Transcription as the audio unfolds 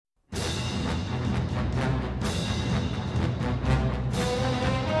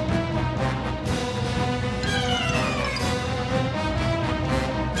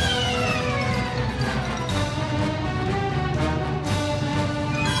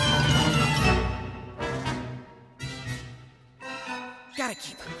Gotta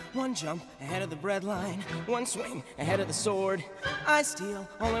keep one jump ahead of the breadline, one swing ahead of the sword. I steal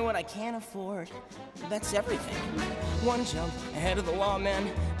only what I can afford. That's everything. One jump ahead of the lawmen,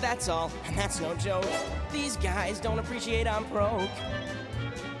 that's all, and that's no joke. These guys don't appreciate I'm broke.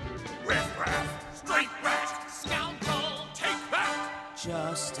 Riff-raff, straight rat, scoundrel, take that!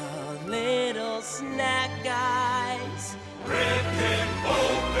 Just a little snack, guys. Rip him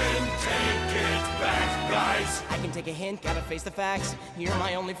open, take it back, guys! I can take a hint, gotta face the facts. You're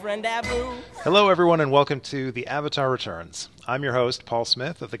my only friend, Abu. Hello, everyone, and welcome to The Avatar Returns. I'm your host, Paul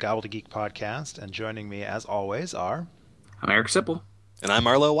Smith of the Gobbledygook Podcast, and joining me, as always, are... I'm Eric Sipple. And I'm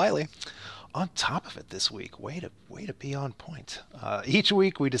Arlo Wiley. On top of it this week, way to be on point. Each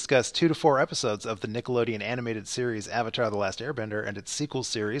week we discuss 2 to 4 episodes of the Nickelodeon animated series Avatar: The Last Airbender and its sequel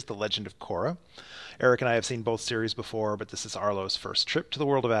series, The Legend of Korra. Eric and I have seen both series before, but this is Arlo's first trip to the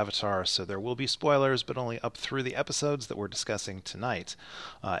world of Avatar, so there will be spoilers, but only up through the episodes that we're discussing tonight.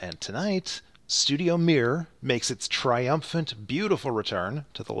 And tonight, Studio Mir makes its triumphant, beautiful return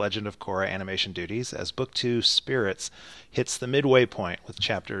to The Legend of Korra animation duties as Book 2 Spirits hits the midway point with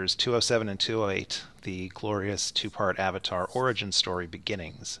chapters 207 and 208, the glorious 2-part Avatar origin story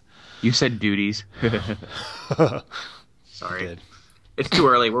beginnings. You said duties. Sorry. I did. It's too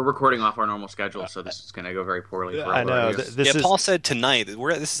early. We're recording off our normal schedule, so this is going to go very poorly for I know. Paul said tonight.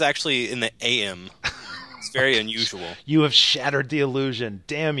 This is actually in the AM. It's very unusual. You have shattered the illusion.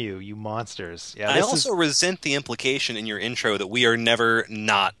 Damn you, you monsters. Yeah, I also resent the implication in your intro that we are never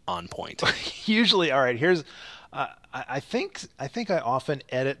not on point. Usually, all right, here's... I think I often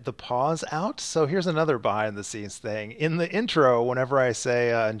edit the pause out, so here's another behind-the-scenes thing. In the intro, whenever I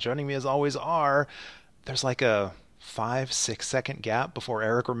say, and joining me as always are, there's like a 5-6 second gap before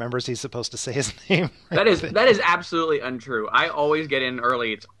Eric remembers he's supposed to say his name. That is absolutely untrue. I always get in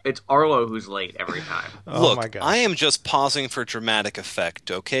early. It's Arlo who's late every time. Oh, Look, my God. I am just pausing for dramatic effect,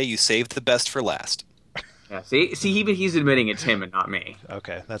 okay? You saved the best for last. Yeah, see, even he's admitting it's him and not me.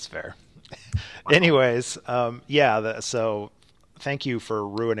 Okay, that's fair. Wow. Anyways, so thank you for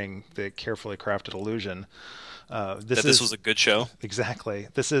ruining the carefully crafted illusion. This was a good show. Exactly.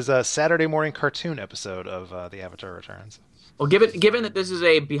 This is a Saturday morning cartoon episode of The Avatar Returns. Well, given that this is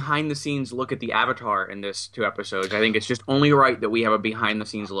a behind-the-scenes look at the Avatar in this 2 episodes, I think it's just only right that we have a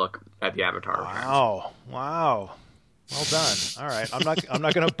behind-the-scenes look at the Avatar. Wow. Well done. All right. I'm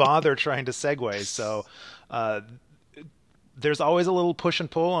not going to bother trying to segue. So, there's always a little push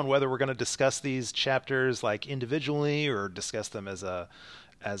and pull on whether we're going to discuss these chapters like individually or discuss them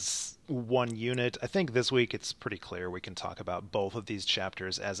as one unit. I think this week it's pretty clear we can talk about both of these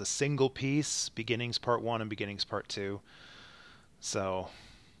chapters as a single piece, Beginnings Part 1 and Beginnings Part 2. So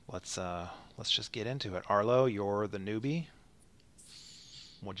let's just get into it. Arlo, you're the newbie.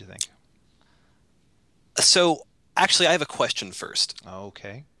 What'd you think? So, actually, I have a question first.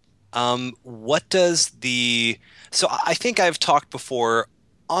 Okay. What does so I think I've talked before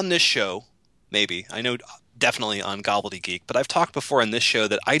on this show, maybe, I know definitely on Gobbledygook, but I've talked before on this show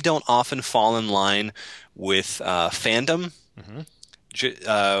that I don't often fall in line with fandom. Mm-hmm.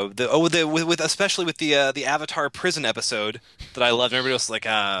 Especially with the Avatar prison episode that I loved, and everybody else is like,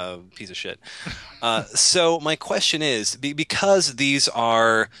 piece of shit. So my question is, because this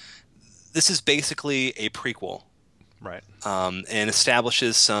is basically a prequel. Right. And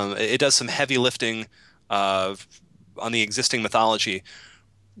establishes it does some heavy lifting on the existing mythology.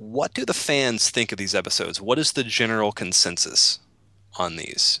 What do the fans think of these episodes? What is the general consensus on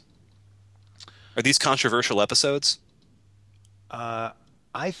these? Are these controversial episodes?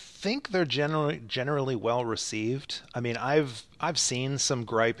 I think they're generally well received. I mean, I've seen some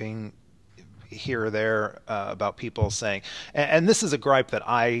griping here or there about people saying, and this is a gripe that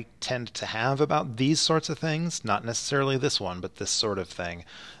I tend to have about these sorts of things, not necessarily this one, but this sort of thing,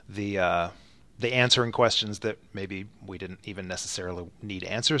 the answering questions that maybe we didn't even necessarily need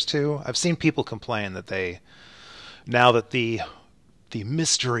answers to. I've seen people complain that now that the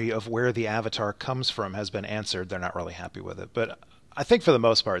mystery of where the Avatar comes from has been answered, they're not really happy with it. But I think for the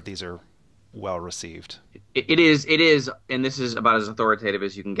most part, these are well received. It is, and this is about as authoritative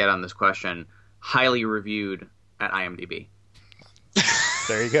as you can get on this question, highly reviewed at IMDb.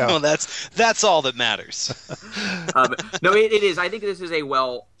 There you go. Well, that's all that matters. No, it is. I think this is a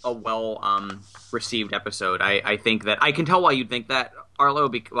well received episode. I think that I can tell why you'd think that, Arlo,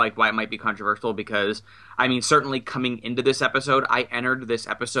 why it might be controversial, because I mean, certainly coming into this episode, I entered this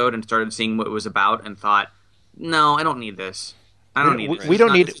episode and started seeing what it was about and thought, no, I don't need this. I don't need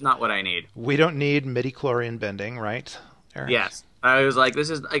this. It's not what I need. We don't need midi-chlorian bending, right, Eric? Yes. I was like,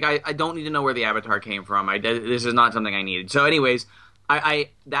 this is like I don't need to know where the Avatar came from. This is not something I needed. So, anyways,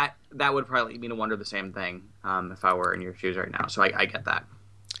 that would probably lead me to wonder the same thing. if I were in your shoes right now. So I get that.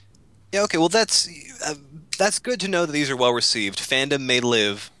 Yeah, okay, well, that's good to know that these are well received. Fandom may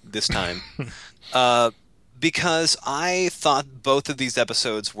live this time. Because I thought both of these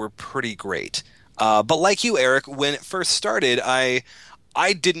episodes were pretty great. But like you, Eric, when it first started, I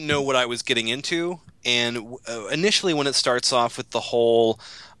didn't know what I was getting into. And initially when it starts off with the whole,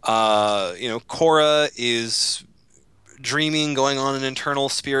 Korra is dreaming, going on an internal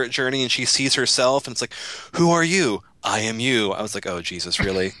spirit journey, and she sees herself, and it's like, who are you? I am you. I was like, oh Jesus,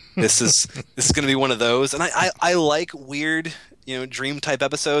 really? This is going to be one of those. And I like weird, dream type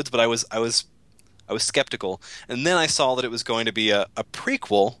episodes, but I was skeptical. And then I saw that it was going to be a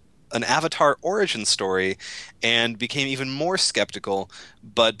prequel, an Avatar origin story, and became even more skeptical.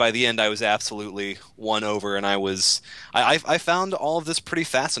 But by the end, I was absolutely won over, and I found all of this pretty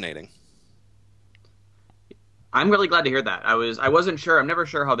fascinating. I'm really glad to hear that. I wasn't sure. I'm never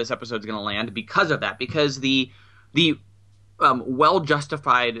sure how this episode's going to land because of that. Because the well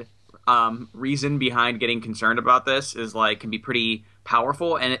justified reason behind getting concerned about this is can be pretty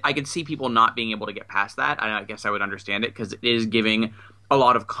powerful, and I could see people not being able to get past that. I guess I would understand it because it is giving a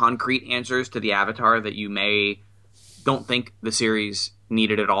lot of concrete answers to the Avatar that you don't think the series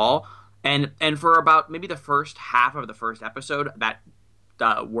needed at all. And for about maybe the first half of the first episode, that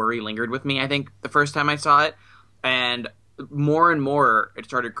worry lingered with me. I think the first time I saw it. And more it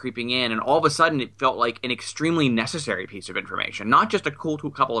started creeping in, and all of a sudden it felt like an extremely necessary piece of information, not just a cool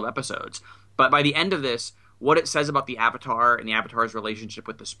couple of episodes. But by the end of this, what it says about the Avatar and the Avatar's relationship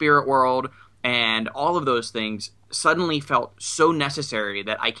with the spirit world and all of those things suddenly felt so necessary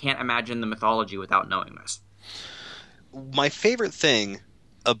that I can't imagine the mythology without knowing this. My favorite thing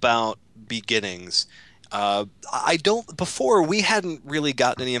about Beginnings, before we hadn't really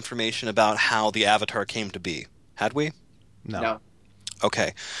gotten any information about how the Avatar came to be. Had we? No.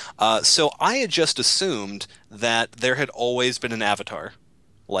 Okay. So I had just assumed that there had always been an Avatar,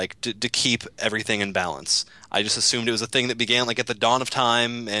 to keep everything in balance. I just assumed it was a thing that began at the dawn of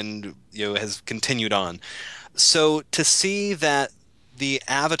time and has continued on. So to see that the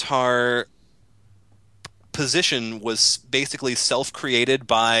Avatar position was basically self-created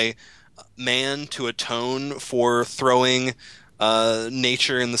by man to atone for throwing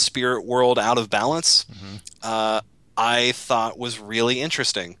nature and the spirit world out of balance, I thought was really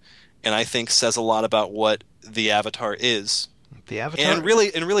interesting, and I think says a lot about what the Avatar is. The Avatar, and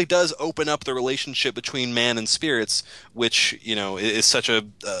really does open up the relationship between man and spirits, which is such a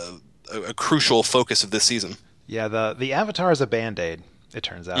crucial focus of this season. Yeah, the Avatar is a Band-Aid, it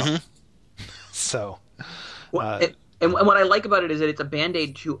turns out. Mm-hmm. So, and what I like about it is that it's a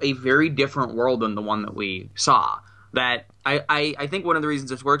Band-Aid to a very different world than the one that we saw. That I think one of the reasons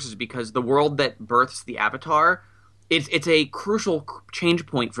this works is because the world that births the Avatar, it's a crucial change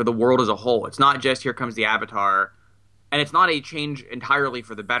point for the world as a whole. It's not just here comes the Avatar, and it's not a change entirely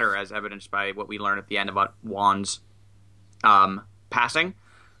for the better, as evidenced by what we learn at the end about Wan's passing.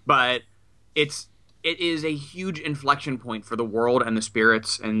 But it is a huge inflection point for the world and the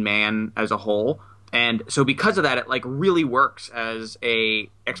spirits and man as a whole. And so because of that, it really works as a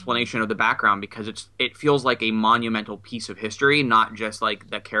explanation of the background, because it feels like a monumental piece of history, not just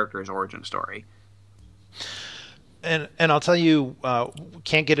the character's origin story. And I'll tell you,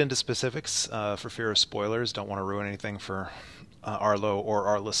 can't get into specifics for fear of spoilers. Don't want to ruin anything for Arlo or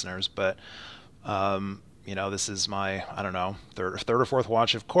our listeners, but this is my third or fourth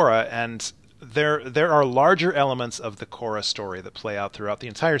watch of Korra, and there are larger elements of the Korra story that play out throughout the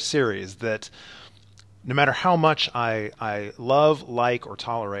entire series that, no matter how much I love, like, or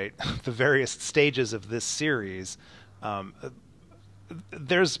tolerate the various stages of this series,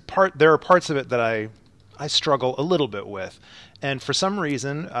 there are parts of it that I struggle a little bit with. And for some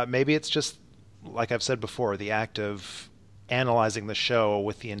reason, maybe it's just, like I've said before, the act of analyzing the show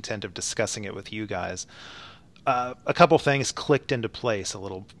with the intent of discussing it with you guys. A couple things clicked into place a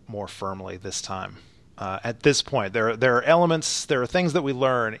little more firmly this time. At this point, there are elements, there are things that we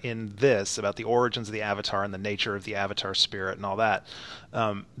learn in this about the origins of the Avatar and the nature of the Avatar spirit and all that,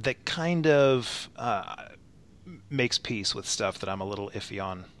 that kind of makes peace with stuff that I'm a little iffy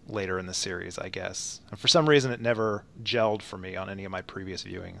on later in the series, I guess. And for some reason, it never gelled for me on any of my previous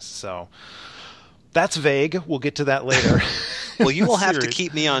viewings. So that's vague. We'll get to that later. Well, you will have to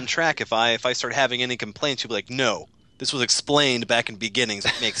keep me on track if I start having any complaints. You'll be like, no. This was explained back in Beginnings.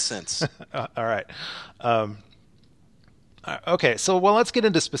 It makes sense. All right. Okay, so let's get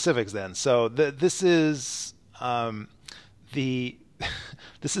into specifics then. So this is the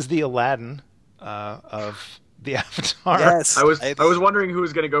Aladdin of the Avatar. Yes, I was wondering who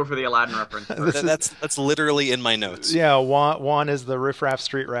was going to go for the Aladdin reference. That's literally in my notes. Yeah, Juan is the riffraff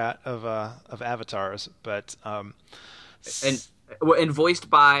street rat of avatars, but and voiced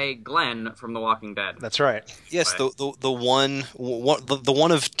by Glenn from The Walking Dead. that's right. Yes, the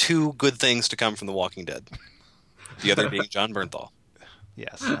one of two good things to come from The Walking Dead. The other being John Bernthal.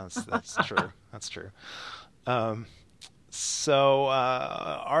 Yes, that's true. That's true. So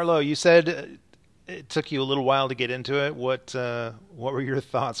Arlo, you said it took you a little while to get into it. What were your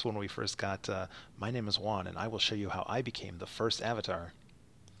thoughts when we first got My Name is Juan, and I will show you how I became the first Avatar?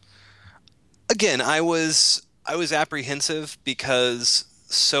 Again, I was apprehensive because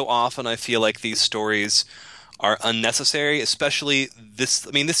so often I feel like these stories are unnecessary, especially this.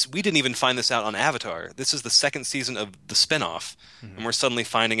 I mean, we didn't even find this out on Avatar. This is the second season of the spinoff, and we're suddenly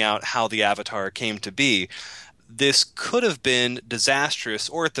finding out how the Avatar came to be. This could have been disastrous,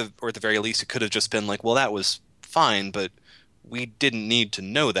 or at the very least, it could have just been like, well, that was fine, but we didn't need to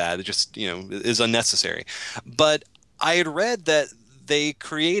know that. It just, is unnecessary. But I had read that they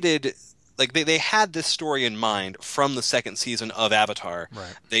created, like, they had this story in mind from the second season of Avatar.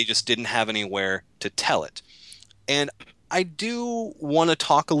 Right. They just didn't have anywhere to tell it. And I do want to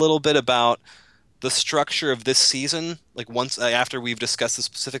talk a little bit about the structure of this season, like once after we've discussed the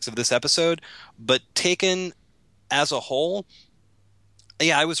specifics of this episode, but taken as a whole,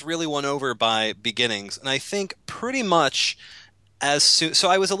 yeah, I was really won over by beginnings, and I think pretty much as soon. So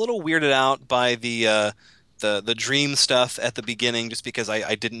I was a little weirded out by the dream stuff at the beginning, just because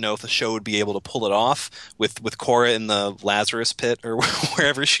I didn't know if the show would be able to pull it off with Korra in the Lazarus pit or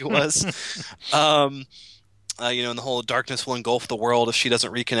wherever she was. And the whole darkness will engulf the world if she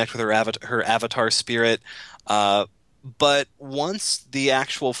doesn't reconnect with her avatar spirit. But once the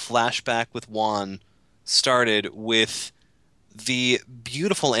actual flashback with Juan started, with the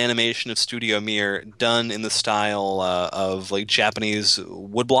beautiful animation of Studio Mir done in the style of like Japanese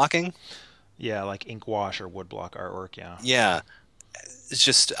woodblocking. Yeah, like ink wash or woodblock artwork. Yeah. Yeah, it's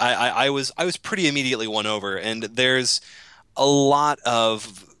just I was pretty immediately won over, and there's a lot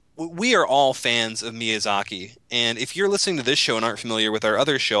of. We are all fans of Miyazaki, and if you're listening to this show and aren't familiar with our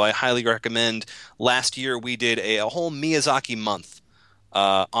other show, I highly recommend. Last year we did a whole Miyazaki month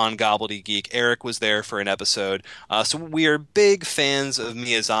on Gobbledygook. Eric was there for an episode, so we are big fans of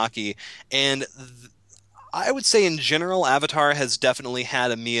Miyazaki, and I would say in general Avatar has definitely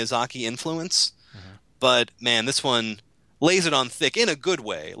had a Miyazaki influence, but man, this one lays it on thick in a good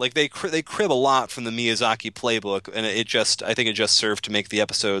way. Like they crib a lot from the Miyazaki playbook, and I think it just served to make the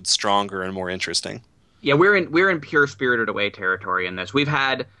episode stronger and more interesting. Yeah, we're in pure Spirited Away territory in this. We've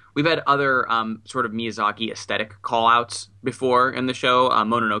had other sort of Miyazaki aesthetic call-outs before in the show.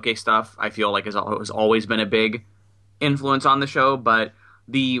 Mononoke stuff, I feel like has always been a big influence on the show, but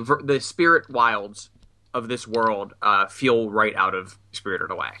the spirit wilds of this world feel right out of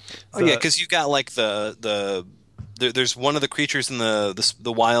Spirited Away. Oh yeah, because you've got like there's one of the creatures in the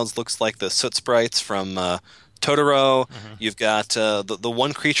wilds looks like the soot sprites from Totoro. You've got the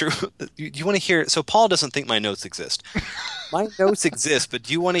one creature. You want to hear? So Paul doesn't think my notes exist. My notes exist, but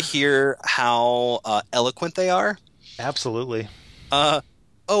do you want to hear how eloquent they are? Absolutely.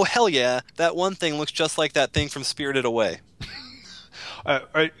 Oh hell yeah! That one thing looks just like that thing from Spirited Away.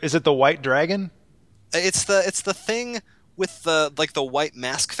 Is it the white dragon? It's the thing with the white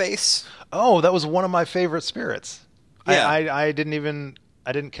mask face. Oh, that was one of my favorite spirits. Yeah. I didn't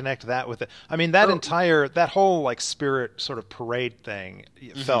connect that with it. I mean, that whole like spirit sort of parade thing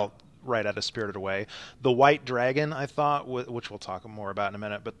felt right out of Spirited Away. The white dragon, I thought, which we'll talk more about in a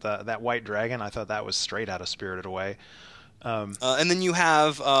minute, but that white dragon, I thought that was straight out of Spirited Away. And then you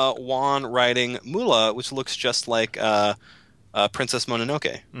have Juan riding Mula, which looks just like Princess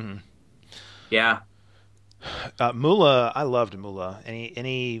Mononoke. Mm-hmm. Yeah. Mula, I loved Mula.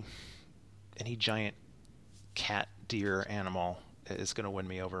 Any giant cat, deer animal is going to win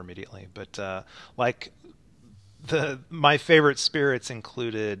me over immediately. But my favorite spirits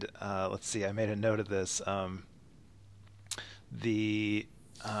included. Let's see, I made a note of this. Here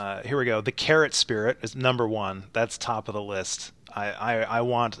we go. The carrot spirit is number one. That's top of the list. I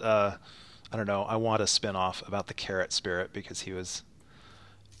want I want a spinoff about the carrot spirit because he was.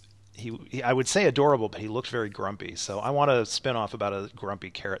 I would say adorable, but he looked very grumpy. So I want a spin-off about a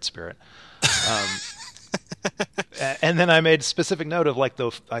grumpy carrot spirit. And then I made specific note of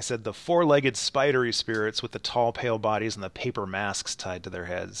I said the four-legged spidery spirits with the tall, pale bodies and the paper masks tied to their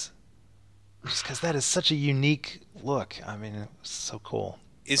heads. Just because that is such a unique look. I mean, it was so cool.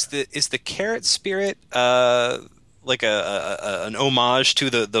 Is the carrot spirit like an homage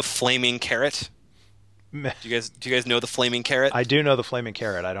to the flaming carrot? Do you guys know the flaming carrot? I do know the flaming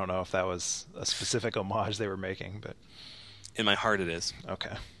carrot. I don't know if that was a specific homage they were making, but in my heart it is.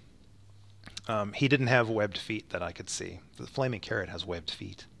 Okay. He didn't have webbed feet that I could see. The flaming carrot has webbed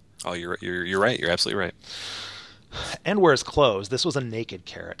feet. Oh, you're right. You're absolutely right. And wears clothes. This was a naked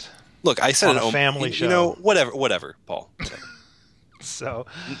carrot. Look, I said on a family show. You know, whatever, Paul. So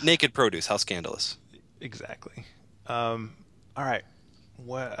naked produce. How scandalous. Exactly. All right.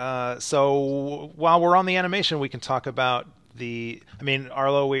 So while we're on the animation, we can talk about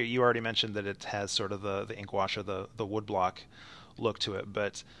Arlo, you already mentioned that it has sort of the ink wash or the woodblock look to it,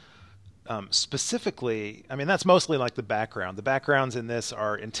 but specifically, that's mostly like the background. The backgrounds in this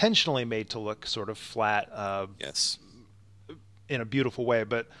are intentionally made to look sort of flat, yes, in a beautiful way,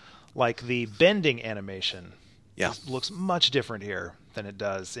 but like the bending animation yeah. looks much different here than it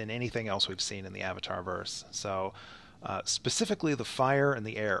does in anything else we've seen in the Avatar verse. So specifically the fire and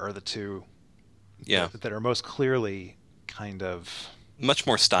the air are the two that are most clearly kind of... much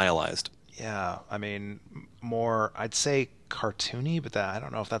more stylized. Yeah, more, I'd say cartoony, but I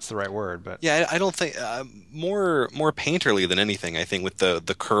don't know if that's the right word. But yeah, I don't think... more painterly than anything, I think, with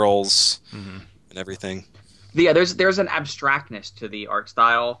the curls and everything. Yeah, there's an abstractness to the art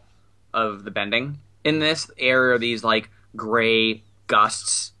style of the bending. In this area, these like gray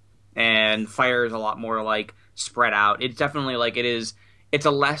gusts, and fire is a lot more like spread out. It's definitely like it's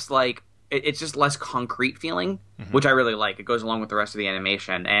a less like it's just less concrete feeling, which I really like. It goes along with the rest of the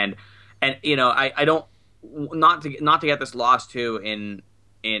animation, and I don't not to get this lost too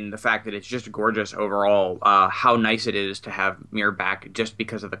in the fact that it's just gorgeous overall. How nice it is to have Mir back just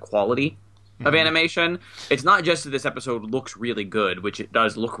because of the quality of animation. It's not just that this episode looks really good, which it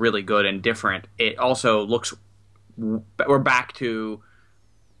does look really good and different. It also looks we're back to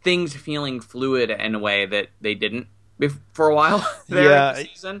things feeling fluid in a way that they didn't for a while there in the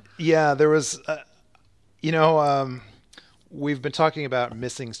season. Yeah, there was we've been talking about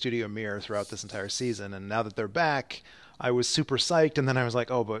missing Studio Mir throughout this entire season, and now that they're back, I was super psyched, and then I was like,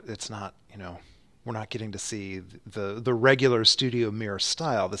 oh, but it's not, we're not getting to see the regular Studio Mir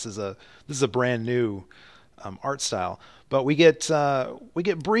style. This is a brand new art style. But we get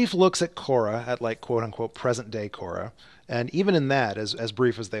brief looks at Korra, at like quote unquote present day Korra, and even in that, as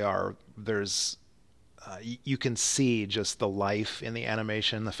brief as they are, there's you can see just the life in the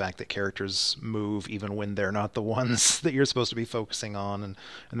animation, the fact that characters move even when they're not the ones that you're supposed to be focusing on, and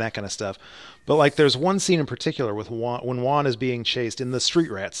that kind of stuff. But like there's one scene in particular with when Juan is being chased, in the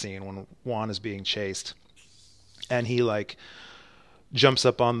street rat scene, when Juan is being chased, and he like jumps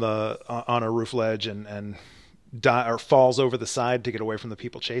up on a roof ledge and or falls over the side to get away from the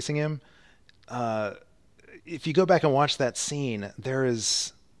people chasing him. If you go back and watch that scene,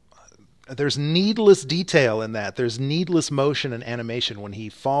 there's needless detail in that. There's needless motion and animation when he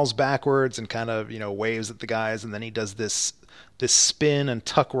falls backwards and kind of, waves at the guys, and then he does this spin and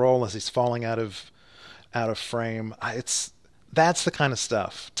tuck roll as he's falling out of frame. That's the kind of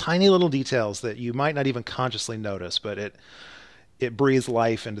stuff. Tiny little details that you might not even consciously notice, but it breathes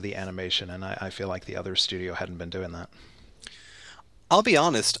life into the animation, and I feel like the other studio hadn't been doing that. I'll be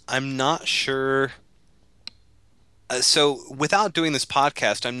honest, I'm not sure... so without doing this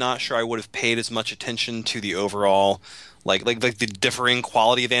podcast, I'm not sure I would have paid as much attention to the overall, like the differing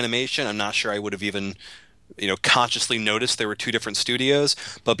quality of animation. I'm not sure I would have even, consciously noticed there were two different studios.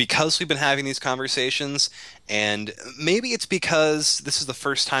 But because we've been having these conversations, and maybe it's because this is the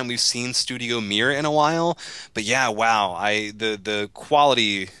first time we've seen Studio Mir in a while. But yeah, wow, the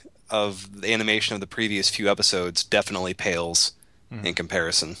quality of the animation of the previous few episodes definitely pales in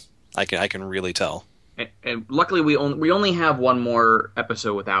comparison. I can really tell. And luckily, we only have one more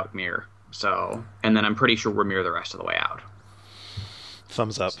episode without Mir, and then I'm pretty sure we're Mir the rest of the way out.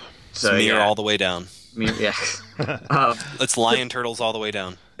 Thumbs up. So Mir all the way down. Mir, yeah. It's Lion Turtles all the way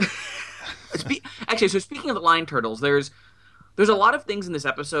down. Actually, so speaking of the Lion Turtles, there's a lot of things in this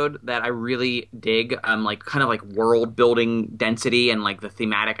episode that I really dig. Like kind of like world building density and like the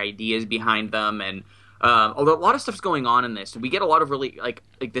thematic ideas behind them, and although a lot of stuff's going on in this, we get a lot of really like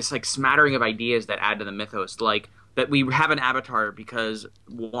this like smattering of ideas that add to the mythos, like that we have an avatar because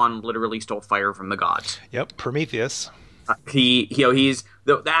Juan literally stole fire from the gods. Yep, Prometheus. He's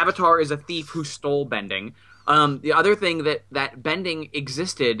the avatar is a thief who stole bending. The other thing that bending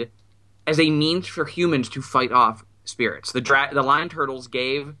existed as a means for humans to fight off spirits. The Lion Turtles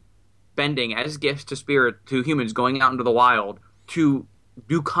gave bending as gifts to humans going out into the wild to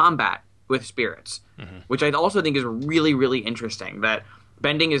do combat with spirits, which I also think is really, really interesting. That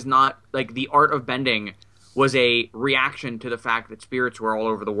bending is not like the art of bending was a reaction to the fact that spirits were all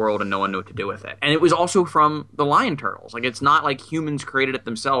over the world and no one knew what to do with it. And it was also from the lion turtles. Like, it's not like humans created it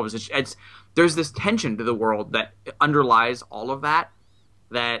themselves. It's there's this tension to the world that underlies all of that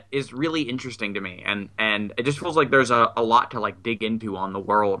is really interesting to me. And it just feels like there's a lot to like dig into on the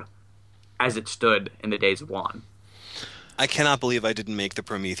world as it stood in the days of Juan. I cannot believe I didn't make the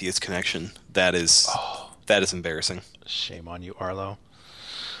Prometheus connection. That is embarrassing. Shame on you, Arlo.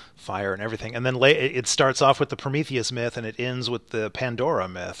 Fire and everything. And then it starts off with the Prometheus myth and it ends with the Pandora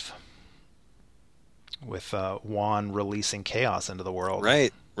myth. With Juan releasing chaos into the world.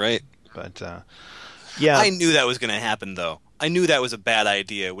 Right. But, yeah. I knew that was going to happen, though. I knew that was a bad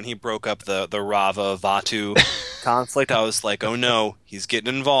idea. When he broke up the Rava-Vaatu conflict, I was like, oh no, he's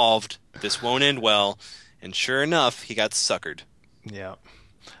getting involved. This won't end well. And sure enough, he got suckered. Yeah.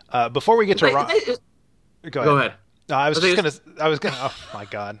 Before we get to Rava... Go ahead. No, I was gonna. Oh my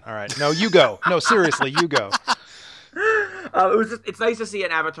God! All right, no, you go. No, seriously, you go. It's nice to see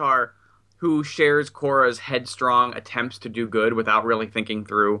an Avatar who shares Korra's headstrong attempts to do good without really thinking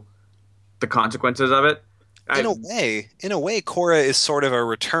through the consequences of it. In a way, Korra is sort of a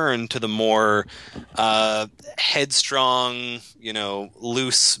return to the more headstrong,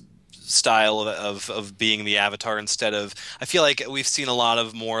 loose style of being the Avatar instead of. I feel like we've seen a lot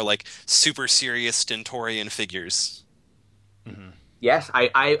of more like super serious Stentorian figures. Mm-hmm. Yes,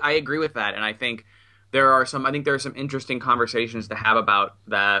 I agree with that, and I think there are some interesting conversations to have about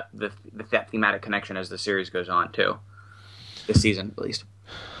that thematic connection as the series goes on too, this season at least.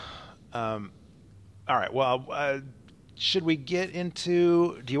 All right. Well, should we get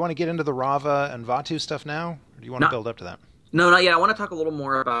into? Do you want to get into the Rava and Vaatu stuff now, or do you want to build up to that? No, not yet. I want to talk a little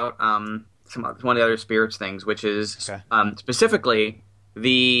more about one of the other spirits things, which is specifically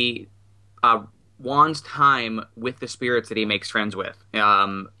the Juan's time with the spirits that he makes friends with.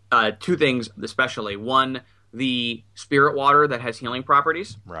 Two things especially. One, the spirit water that has healing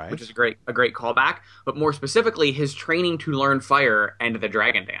properties, right, which is a great callback. But more specifically, his training to learn fire and the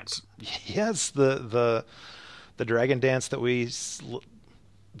dragon dance. Yes, the dragon dance that we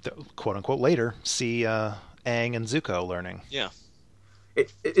quote unquote later see Aang and Zuko learning. Yeah.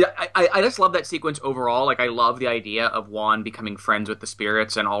 I just love that sequence overall. Like, I love the idea of Juan becoming friends with the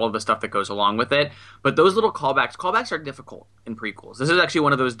spirits and all of the stuff that goes along with it. But those little callbacks are difficult in prequels. This is actually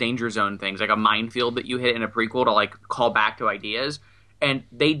one of those danger zone things, like a minefield that you hit in a prequel to like call back to ideas. And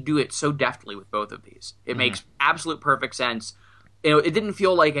they do it so deftly with both of these. It makes absolute perfect sense. It didn't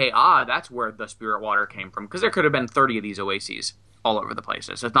feel like that's where the spirit water came from, because there could have been 30 of these oases all over the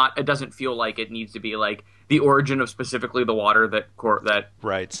places. It doesn't feel like it needs to be like the origin of specifically the water that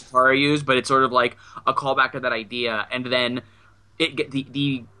Korra used, but it's sort of like a callback to that idea. And then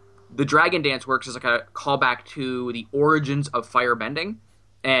the dragon dance works as like a callback to the origins of firebending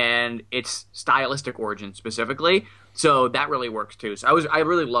and its stylistic origin specifically. So that really works too. So I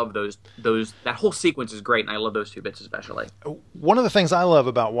really love those. That whole sequence is great, and I love those two bits especially. One of the things I love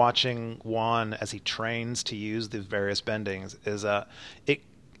about watching Juan as he trains to use the various bendings is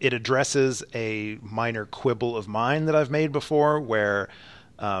it addresses a minor quibble of mine that I've made before, where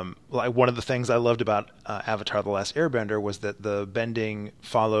like one of the things I loved about Avatar: The Last Airbender was that the bending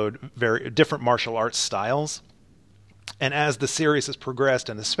followed very different martial arts styles. And as the series has progressed,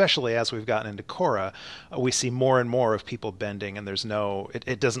 and especially as we've gotten into Korra, we see more and more of people bending, and there's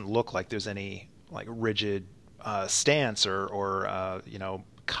it doesn't look like there's any like rigid stance or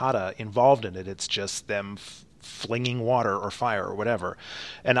kata involved in it. It's just them flinging water or fire or whatever.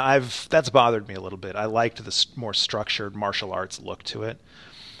 And that's bothered me a little bit. I liked the more structured martial arts look to it.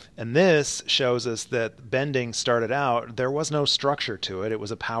 And this shows us that bending started out, there was no structure to it. It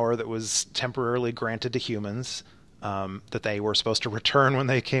was a power that was temporarily granted to humans. That they were supposed to return when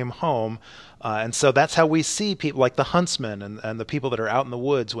they came home. And so that's how we see people like the huntsmen and the people that are out in the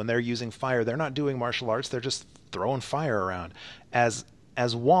woods when they're using fire. They're not doing martial arts. They're just throwing fire around. As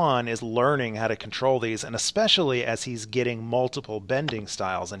Juan is learning how to control these, and especially as he's getting multiple bending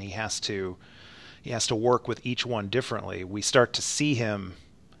styles and he has to work with each one differently, we start to see him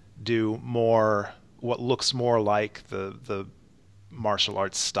do more what looks more like the martial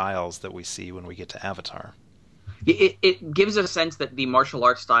arts styles that we see when we get to Avatar. It gives a sense that the martial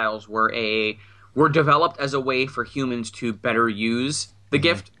arts styles were developed as a way for humans to better use the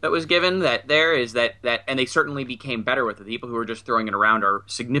gift that was given. And they certainly became better with it. The people who are just throwing it around are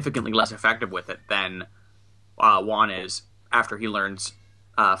significantly less effective with it than Juan is after he learns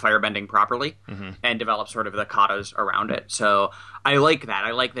firebending properly and develops sort of the katas around it. So I like that.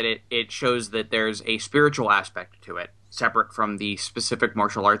 I like that it shows that there's a spiritual aspect to it, separate from the specific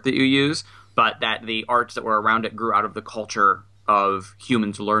martial art that you use, but that the arts that were around it grew out of the culture of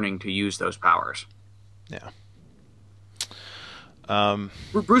humans learning to use those powers. Yeah.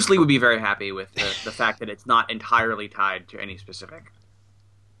 Bruce Lee would be very happy with the fact that it's not entirely tied to any specific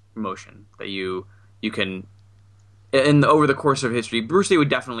emotion that you can. And over the course of history, Bruce Lee would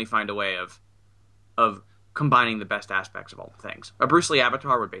definitely find a way of combining the best aspects of all the things. A Bruce Lee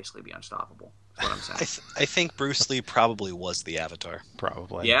avatar would basically be unstoppable. That's what I'm saying. I think Bruce Lee probably was the Avatar.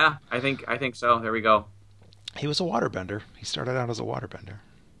 Probably. Yeah, I think so. There we go. He was a waterbender. He started out as a waterbender.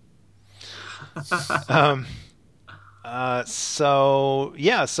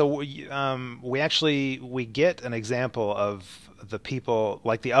 We get an example of the people,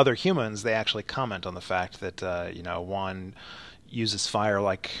 like the other humans. They actually comment on the fact that Juan uses fire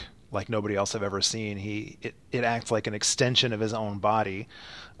like nobody else I've ever seen. It acts like an extension of his own body,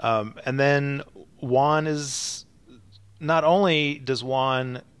 and then Juan is. Not only does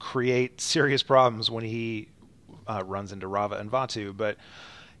Juan create serious problems when he runs into Rava and Vaatu, but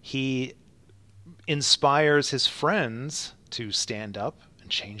he inspires his friends to stand up and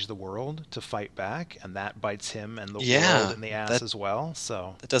change the world, to fight back, and that bites him and the world in the ass as well.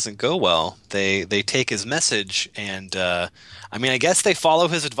 So that doesn't go well. They take his message, and I guess they follow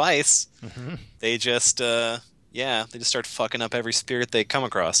his advice. Mm-hmm. They just they just start fucking up every spirit they come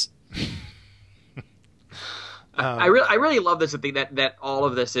across. I really love this. That all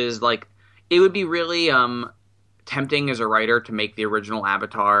of this is like, it would be really tempting as a writer to make the original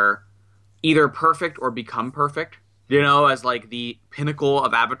Avatar either perfect or become perfect, as like the pinnacle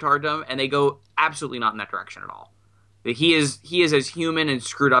of avatardom, and they go absolutely not in that direction at all. He is as human and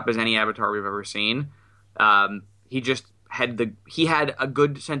screwed up as any Avatar we've ever seen. He just had a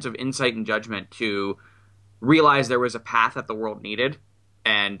good sense of insight and judgment to realize there was a path that the world needed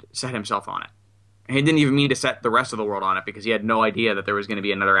and set himself on it. He didn't even mean to set the rest of the world on it because he had no idea that there was going to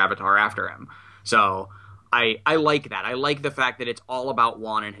be another Avatar after him. So I like that. I like the fact that it's all about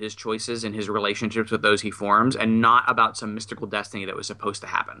Juan and his choices and his relationships with those he forms, and not about some mystical destiny that was supposed to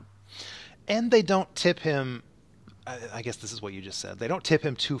happen. And they don't tip him. I guess this is what you just said. They don't tip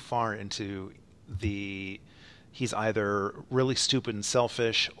him too far into he's either really stupid and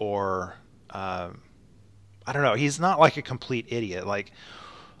selfish, or I don't know. He's not like a complete idiot. Like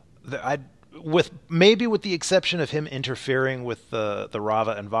with the exception of him interfering with the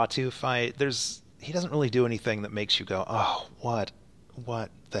Rava and Vaatu fight, he doesn't really do anything that makes you go, oh, what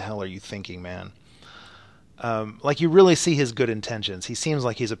the hell are you thinking, man? Like, you really see his good intentions. He seems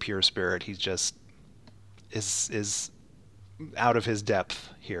like he's a pure spirit. He's just is out of his depth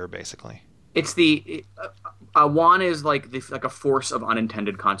here, basically. It's Juan is like a force of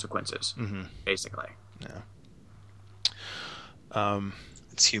unintended consequences, mm-hmm. basically. Yeah.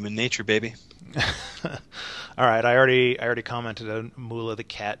 It's human nature, baby. All right, I already commented on Mula the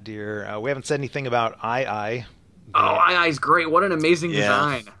cat deer. We haven't said anything about Ai. Ai's great. What an amazing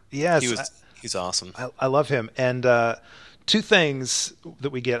design. Yes, he's awesome. I love him. And two things that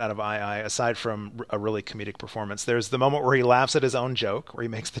we get out of Ai, aside from a really comedic performance. There's the moment where he laughs at his own joke, where he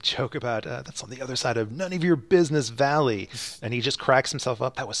makes the joke about that's on the other side of none of your business valley, and he just cracks himself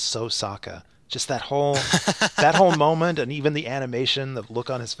up. That was so Sokka. Just that whole moment, and even the animation, the look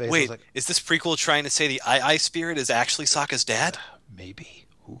on his face. Wait, like, is this prequel trying to say the Ai spirit is actually Sokka's dad? Maybe.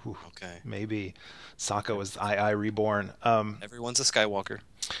 Ooh, okay. Maybe Sokka was Ai reborn. Everyone's a Skywalker.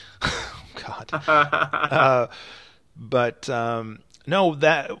 Oh, God. But no,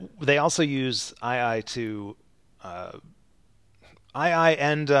 that they also use Ai to Ai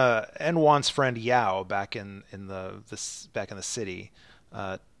and Juan's friend Yao back in the city.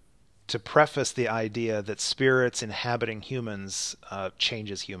 To preface the idea that spirits inhabiting humans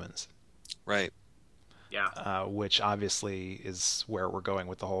changes humans. Right. Yeah. Which obviously is where we're going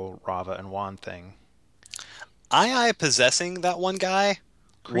with the whole Rava and Juan thing. Ai possessing that one guy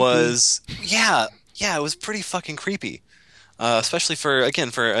was... Yeah, it was pretty fucking creepy. Especially for a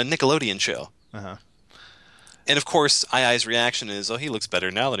Nickelodeon show. Uh-huh. And of course, Ai's reaction is, oh, he looks better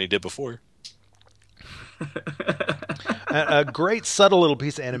now than he did before. A great subtle little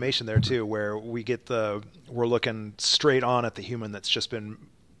piece of animation there too, where we're looking straight on at the human that's just been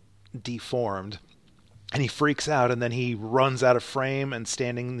deformed, and he freaks out, and then he runs out of frame, and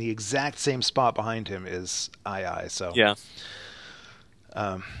standing in the exact same spot behind him is Ai. So yeah,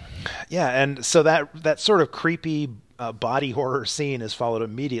 and so that sort of creepy body horror scene is followed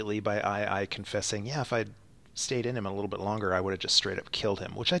immediately by Ai confessing, yeah, if I'd stayed in him a little bit longer, I would have just straight up killed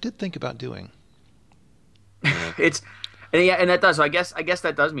him, which I did think about doing. And that does. So I guess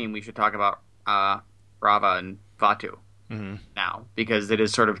that does mean we should talk about Rava and Vaatu now, because it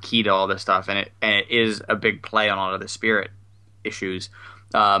is sort of key to all this stuff, and it is a big play on a lot of the spirit issues.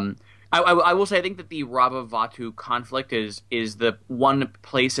 I will say I think that the Rava Vaatu conflict is the one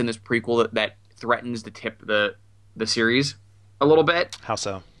place in this prequel that threatens to tip the series a little bit. How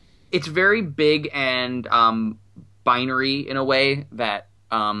so? It's very big and binary in a way that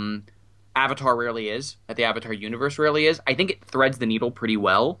Avatar rarely is, that the Avatar universe rarely is. I think it threads the needle pretty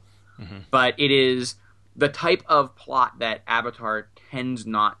well, but it is the type of plot that Avatar tends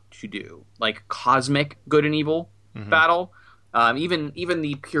not to do, like cosmic good and evil battle. Even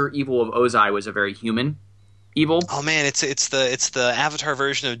the pure evil of Ozai was a very human evil. Oh man, it's the Avatar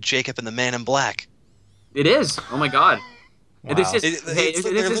version of Jacob and the Man in Black. It is. Oh my god. Wow.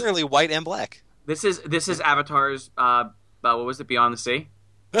 They're literally white and black. This is Avatar's. What was it? Beyond the Sea.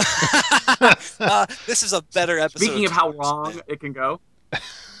 This is a better episode. Speaking of how wrong it can go.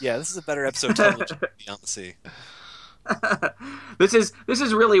 Yeah, this is a better episode totally Beyond the Sea. This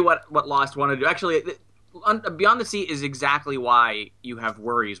is really what Lost wanted to do. Actually, Beyond the Sea is exactly why you have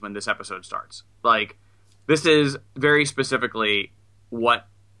worries when this episode starts. Like, this is very specifically what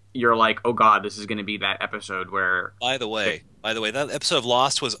you're like, oh god, this is going to be that episode where... By the way, that episode of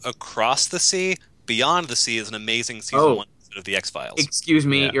Lost was Across the Sea. Beyond the Sea is an amazing season 1 episode of The X-Files. Excuse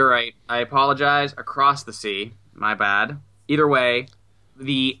me, You're right. I apologize. Across the Sea. My bad. Either way,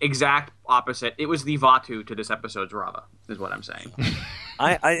 the exact opposite. It was the Vaatu to this episode's Rava, is what I'm saying.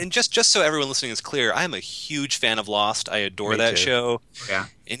 And just so everyone listening is clear, I am a huge fan of Lost. I adore that show. Yeah.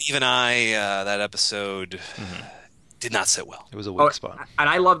 And even that episode... did not sit well. It was a weak spot. And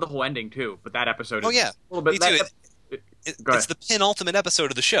I love the whole ending, too, but that episode is a little bit... Me too. It's the penultimate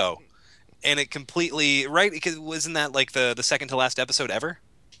episode of the show. And it completely... Right? Because wasn't that like the second to last episode ever?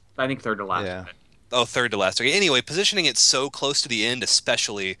 I think third to last. Yeah. Oh, third to last. Okay. Anyway, positioning it so close to the end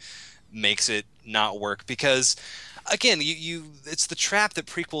especially makes it not work because... Again, it's the trap that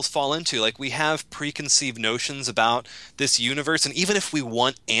prequels fall into. Like, we have preconceived notions about this universe, and even if we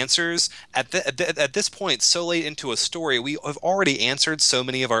want answers, at this point, so late into a story, we have already answered so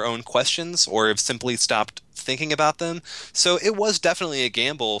many of our own questions or have simply stopped thinking about them. So it was definitely a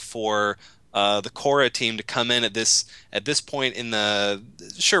gamble for the Korra team to come in at this point in the...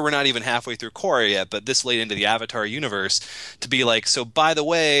 Sure, we're not even halfway through Korra yet, but this late into the Avatar universe, to be like, so by the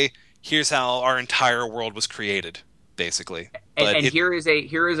way, here's how our entire world was created. Basically, and here is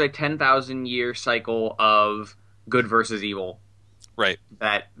a 10,000 year cycle of good versus evil, right?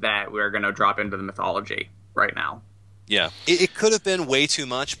 That we're going to drop into the mythology right now. Yeah, it could have been way too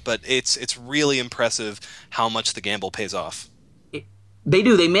much, but it's really impressive how much the gamble pays off. They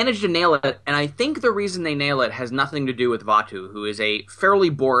do. They manage to nail it, and I think the reason they nail it has nothing to do with Vaatu, who is a fairly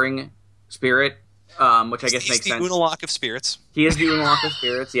boring spirit. Which I guess makes sense. He's the Unalaq of spirits. He is the Unalaq of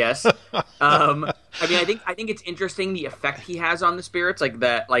spirits, yes. I mean, I think it's interesting the effect he has on the spirits,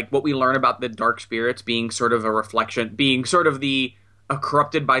 like what we learn about the dark spirits being sort of a reflection, being sort of the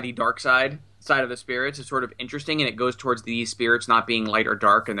corrupted by the dark side of the spirits is sort of interesting, and it goes towards these spirits not being light or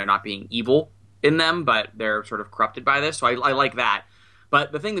dark, and they're not being evil in them, but they're sort of corrupted by this. So I like that.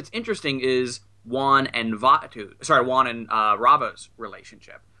 But the thing that's interesting is Wan and Rava's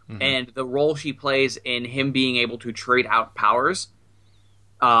relationship. And the role she plays in him being able to trade out powers,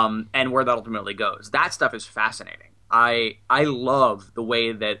 and where that ultimately goes. That stuff is fascinating. I love the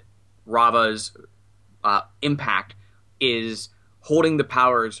way that Rava's impact is holding the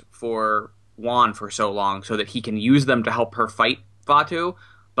powers for Wan for so long so that he can use them to help her fight Vaatu,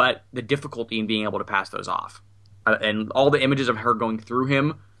 but the difficulty in being able to pass those off. And all the images of her going through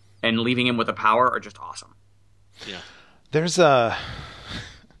him and leaving him with a power are just awesome. Yeah. There's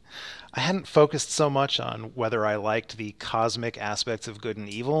I hadn't focused so much on whether I liked the cosmic aspects of good and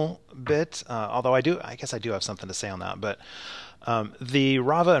evil bit, although I guess I do have something to say on that. But the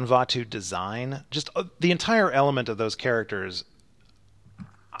Rava and Vaatu design, just the entire element of those characters,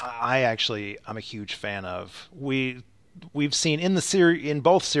 I'm a huge fan of. We've seen in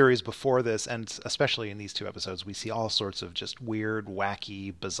both series before this, and especially in these two episodes, we see all sorts of just weird,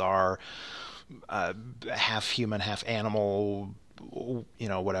 wacky, bizarre, half human, half animal,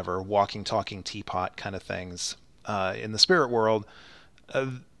 whatever, walking, talking teapot kind of things in the spirit world.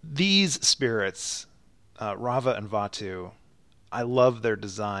 These spirits, Rava and Vaatu, I love their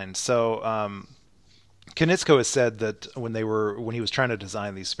design. So Konietzko has said that when he was trying to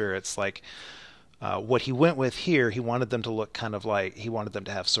design these spirits, like what he went with here, he wanted them to look kind of like, he wanted them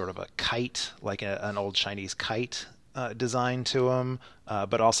to have sort of a kite, like an old Chinese kite design to them,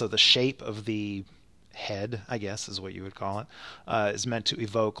 but also the shape of the head, I guess is what you would call it, is meant to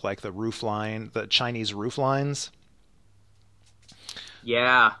evoke like the Chinese roof lines.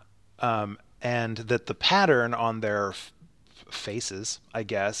 Yeah. And that the pattern on their faces, I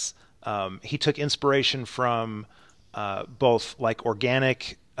guess, he took inspiration from both like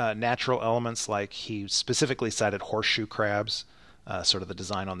organic, natural elements, like he specifically cited horseshoe crabs sort of the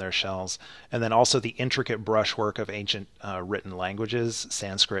design on their shells, and then also the intricate brushwork of ancient written languages,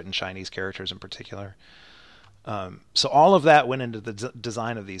 Sanskrit and Chinese characters in particular. So all of that went into the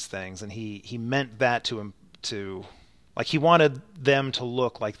design of these things, and he meant that to like, he wanted them to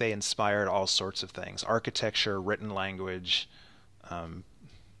look like they inspired all sorts of things: architecture, written language,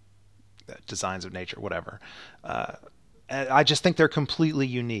 designs of nature, whatever. And I just think they're completely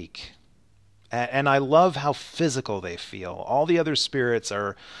unique. And I love how physical they feel. All the other spirits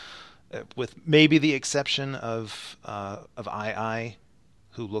are, with maybe the exception of Ai,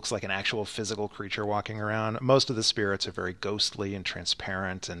 who looks like an actual physical creature walking around. Most of the spirits are very ghostly and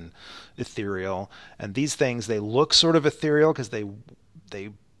transparent and ethereal. And these things, they look sort of ethereal because they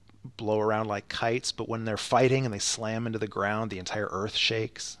blow around like kites, but when they're fighting and they slam into the ground, the entire earth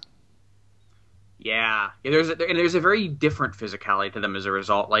shakes. Yeah, there's a very different physicality to them as a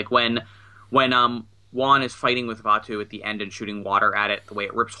result. Like when Juan is fighting with Vaatu at the end and shooting water at it, the way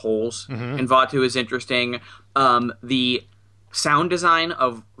it rips holes in Vaatu is interesting. The sound design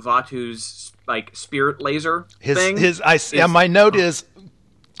of Vaatu's like spirit laser thing. My note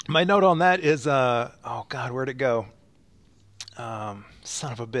on that is oh god, where'd it go?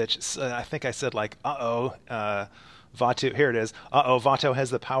 Son of a bitch. I think I said like Vaatu, here it is. Vaatu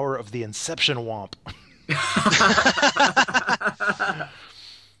has the power of the Inception Womp.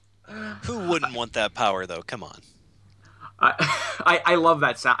 Who wouldn't want that power, though? Come on. I love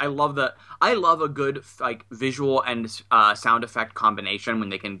that sound. I love a good like visual and sound effect combination when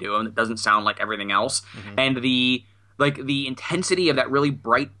they can do them. It doesn't sound like everything else, and the intensity of that really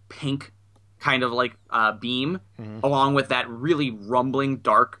bright pink kind of like beam, along with that really rumbling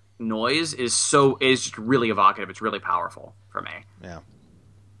dark noise is just really evocative. It's really powerful for me. Yeah.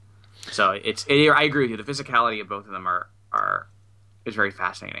 So I agree with you. The physicality of both of them is very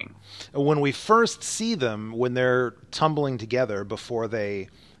fascinating. When we first see them, when they're tumbling together before they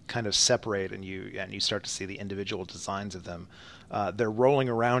kind of separate and you start to see the individual designs of them, they're rolling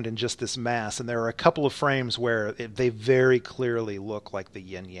around in just this mass, and there are a couple of frames where they very clearly look like the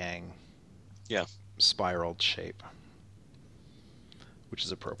yin-yang spiraled shape, which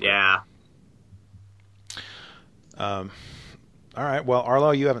is appropriate. Yeah. All right. Well,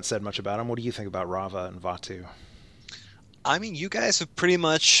 Arlo, you haven't said much about them. What do you think about Rava and Vaatu? I mean, you guys have pretty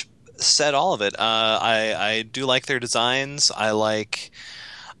much said all of it. I do like their designs. I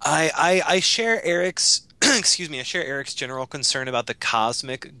share Eric's excuse me. I share Eric's general concern about the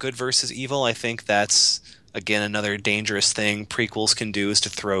cosmic good versus evil. I think that's, again, another dangerous thing prequels can do, is to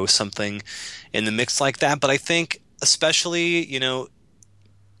throw something in the mix like that. But I think, especially,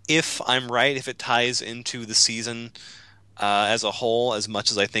 if I'm right, if it ties into the season as a whole as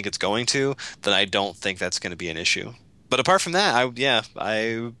much as I think it's going to, then I don't think that's going to be an issue. But apart from that,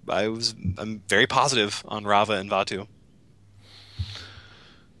 I'm very positive on Rava and Vaatu.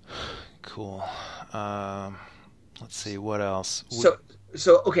 Cool. Let's see, what else?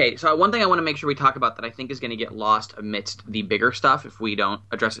 So one thing I want to make sure we talk about that I think is going to get lost amidst the bigger stuff if we don't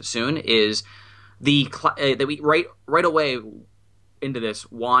address it soon is that we right away into this,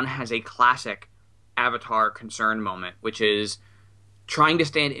 Juan has a classic Avatar concern moment, which is trying to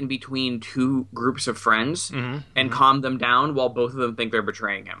stand in between two groups of friends and calm them down while both of them think they're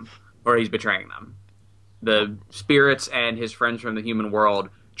betraying him, or he's betraying them. The spirits and his friends from the human world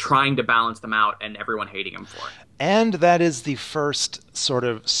trying to balance them out, and everyone hating him for it. And that is the first sort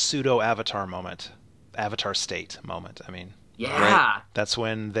of pseudo-Avatar moment, Avatar state moment. I mean, yeah, right? That's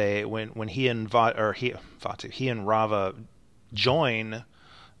when he and Vaatu, he and Rava join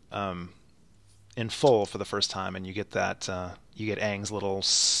in full for the first time, and you get that you get Aang's little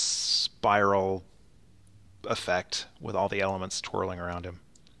spiral effect with all the elements twirling around him.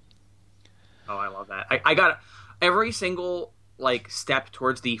 Oh, I love that. I got every single step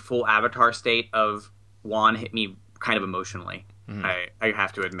towards the full Avatar state of Juan hit me kind of emotionally. I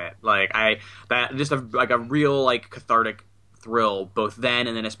have to admit, a real cathartic thrill both then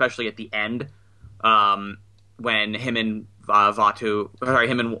and then especially at the end, when him and Rava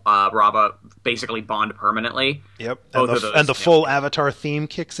basically bond permanently. Yep, and the full Avatar theme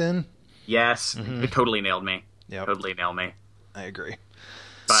kicks in. Yes, it totally nailed me. Yep. Totally nailed me. I agree.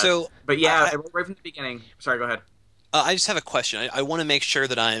 But yeah, right from the beginning. Sorry, go ahead. I just have a question. I want to make sure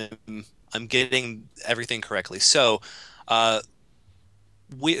that I'm getting everything correctly. So, from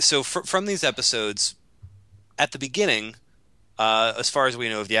these episodes, at the beginning, as far as we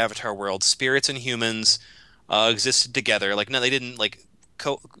know of the Avatar world, spirits and humans existed together. No, they didn't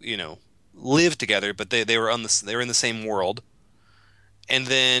live together, but they were in the same world. And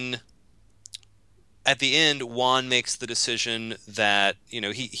then at the end, Juan makes the decision that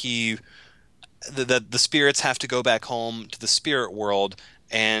he the spirits have to go back home to the spirit world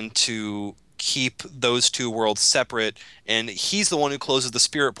and to keep those two worlds separate, and he's the one who closes the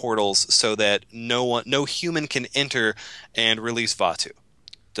spirit portals so that no human can enter and release Vaatu.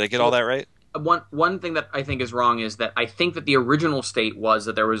 Did I get all that right? One thing that I think is wrong is that I think that the original state was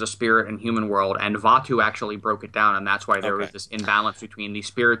that there was a spirit and human world, and Vaatu actually broke it down, and that's why there was this imbalance between the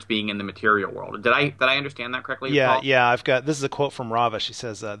spirits being in the material world. Did I understand that correctly? Yeah, Paul? yeah. This is a quote from Rava. She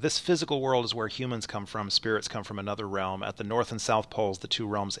says, "This physical world is where humans come from. Spirits come from another realm. At the north and south poles, the two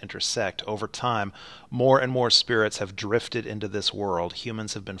realms intersect. Over time, more and more spirits have drifted into this world.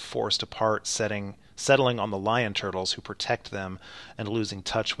 Humans have been forced apart, settling on the lion turtles who protect them, and losing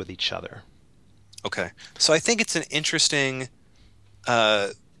touch with each other." Okay. So I think it's an interesting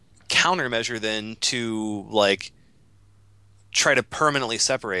countermeasure then to like try to permanently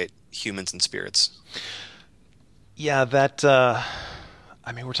separate humans and spirits. Yeah, that.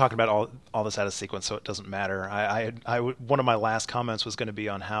 I mean, we're talking about all this out of sequence, so it doesn't matter. One of my last comments was going to be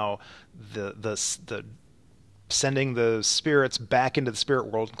on how the sending the spirits back into the spirit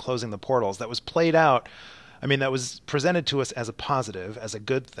world and closing the portals, that was played out. I mean, that was presented to us as a positive, as a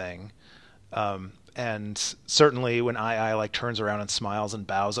good thing. And certainly when Ai like turns around and smiles and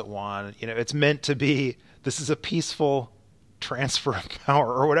bows at Wan, it's meant to be, this is a peaceful transfer of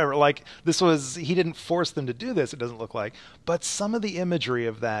power or whatever. Like, he didn't force them to do this, it doesn't look like. But some of the imagery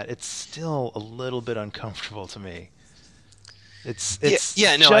of that, it's still a little bit uncomfortable to me. It's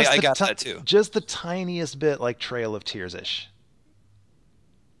I got that too. Just the tiniest bit like Trail of Tears-ish.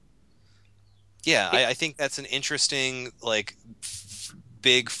 Yeah, I think that's an interesting, like,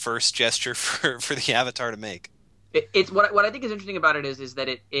 big first gesture for the Avatar to make. It's what I think is interesting about it is that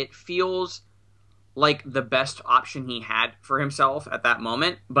it feels like the best option he had for himself at that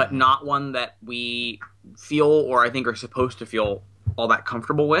moment, but not one that we feel or I think are supposed to feel all that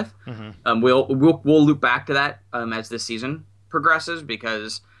comfortable with. Mm-hmm. We'll loop back to that as this season progresses,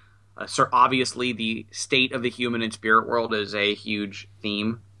 because obviously the state of the human and spirit world is a huge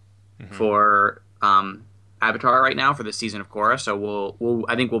theme for Avatar right now for the season of Korra. So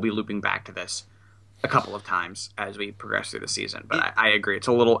I think we'll be looping back to this a couple of times as we progress through the season. But I agree,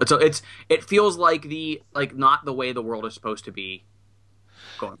 it feels like not the way the world is supposed to be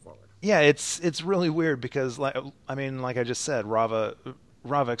going forward. Yeah, it's really weird because like I just said, Rava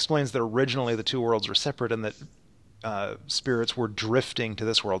explains that originally the two worlds were separate and that spirits were drifting to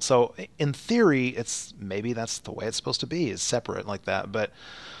this world. So in theory, maybe that's the way it's supposed to be, is separate like that. But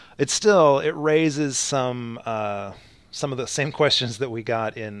it raises some of the same questions that we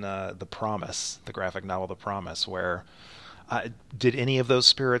got in The Promise, the graphic novel The Promise, where did any of those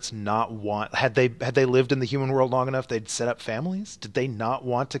spirits not want, had they lived in the human world long enough, they'd set up families? Did they not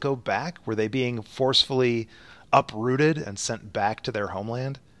want to go back? Were they being forcefully uprooted and sent back to their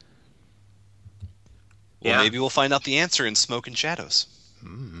homeland? Well, maybe we'll find out the answer in Smoke and Shadows.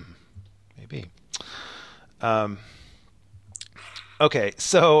 Maybe. Okay,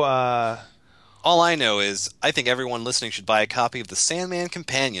 so all I know is I think everyone listening should buy a copy of The Sandman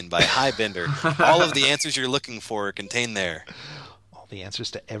Companion by Hy Bender. All of the answers you're looking for are contained there. All the answers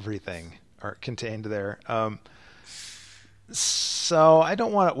to everything are contained there. So I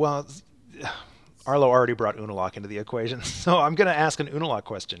don't want to... Well, Arlo already brought Unalaq into the equation, so I'm going to ask an Unalaq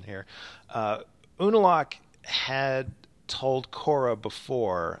question here. Unalaq had told Korra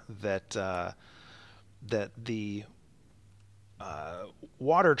before that the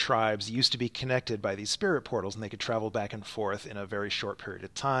water tribes used to be connected by these spirit portals, and they could travel back and forth in a very short period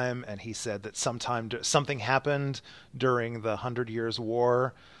of time. And he said that something happened during the 100 Years'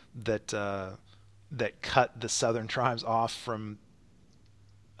 War that cut the southern tribes off from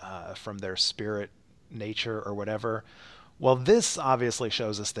their spirit nature or whatever. Well, this obviously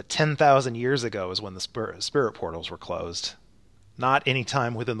shows us that 10,000 years ago is when the spirit portals were closed, not any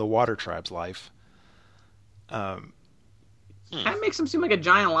time within the water tribe's life. That makes him seem like a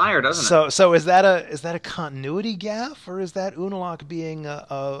giant liar, doesn't it? So is that a continuity gaffe, or is that Unalaq being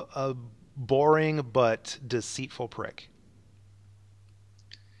a boring but deceitful prick?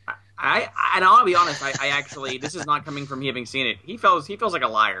 And I'll be honest, I actually, this is not coming from me having seen it. He feels like a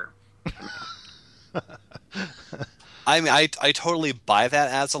liar. I mean, I totally buy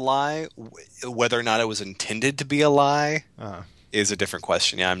that as a lie. Whether or not it was intended to be a lie is a different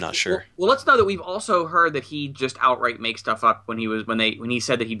question. Yeah, I'm not sure. Well, let's know that we've also heard that he just outright makes stuff up when he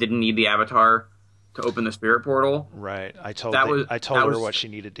said that he didn't need the Avatar to open the spirit portal. Right. I told her what she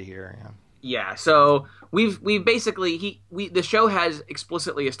needed to hear. Yeah. Yeah. So we've basically the show has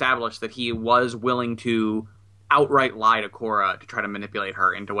explicitly established that he was willing to outright lie to Korra to try to manipulate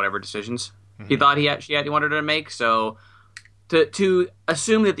her into whatever decisions he thought he wanted her to make. So to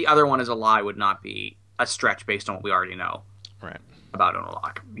assume that the other one is a lie would not be a stretch based on what we already know Right. about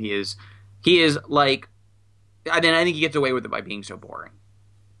Unalaq. He is like, I think he gets away with it by being so boring.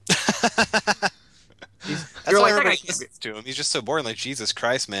 That's why everybody listens to him. He's just so boring. Like, Jesus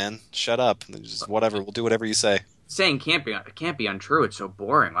Christ, man, shut up. Just whatever. We'll do whatever you say. Saying can't be untrue. It's so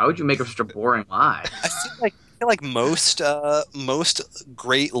boring. Why would you make up such a boring lie? I feel like most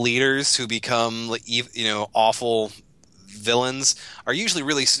great leaders who become awful villains are usually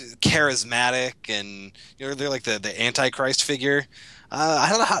really charismatic, and they're like the Antichrist figure. I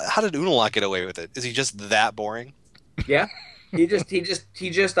don't know how did Unalaq get away with it? Is he just that boring? Yeah. He just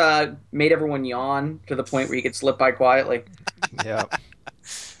made everyone yawn to the point where he could slip by quietly. Yeah.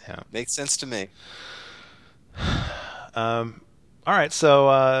 Makes sense to me. All right.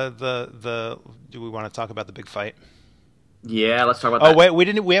 So do we want to talk about the big fight? Yeah, let's talk about that. Oh wait, we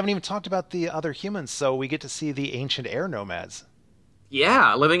haven't even talked about the other humans. So we get to see the ancient air nomads.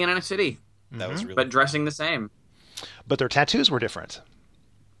 Yeah, living in a city. That was really but dressing the same. But their tattoos were different.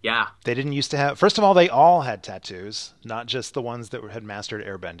 Yeah. They didn't used to have... First of all, they all had tattoos, not just the ones that had mastered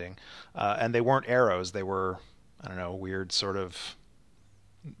airbending. And they weren't arrows. They were, I don't know, weird sort of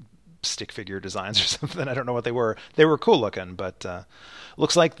stick figure designs or something. I don't know what they were. They were cool looking, but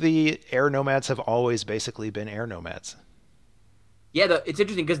looks like the air nomads have always basically been air nomads. Yeah, it's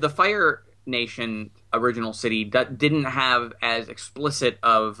interesting because the Fire Nation original city didn't have as explicit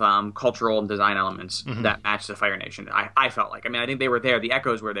of cultural and design elements that matched the Fire Nation. I felt like. I mean, I think they were there. The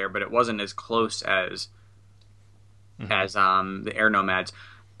echoes were there, but it wasn't as close as the Air Nomads,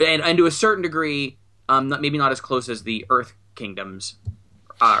 and to a certain degree, maybe not as close as the Earth Kingdoms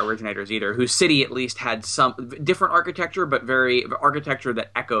originators either. Whose city at least had some different architecture, but very architecture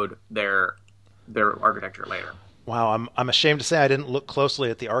that echoed their architecture later. Wow, I'm ashamed to say I didn't look closely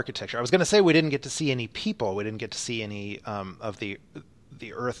at the architecture. I was going to say we didn't get to see any people. We didn't get to see any of the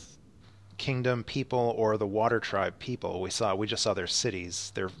Earth Kingdom people or the Water Tribe people. We just saw their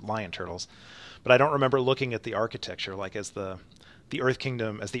cities, their lion turtles. But I don't remember looking at the architecture, like as the Earth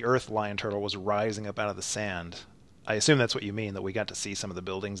Kingdom, as the Earth lion turtle was rising up out of the sand. I assume that's what you mean, that we got to see some of the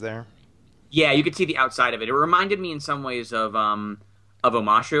buildings there. Yeah, you could see the outside of it. It reminded me in some ways of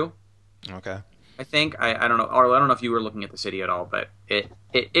Omashu. Okay. I think I don't know, Arlo. I don't know if you were looking at the city at all, but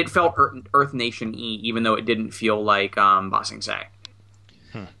it felt Earth Nation-y, even though it didn't feel like Ba Sing Se.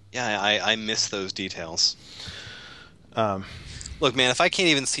 Yeah, I miss those details. Look, man, if I can't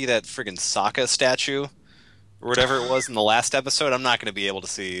even see that friggin' Sokka statue or whatever it was in the last episode, I'm not going to be able to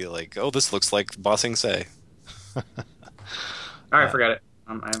see like, oh, this looks like Ba Sing Se. All right, forget it.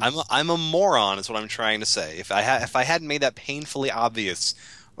 I'm a moron, is what I'm trying to say. If I hadn't made that painfully obvious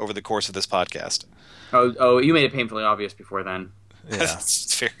over the course of this podcast. Oh, you made it painfully obvious before then. Yeah.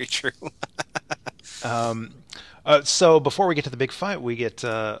 That's very true. So before we get to the big fight, we get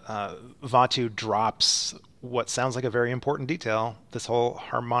Vaatu drops what sounds like a very important detail, this whole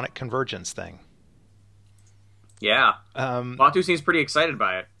harmonic convergence thing. Yeah. Vaatu seems pretty excited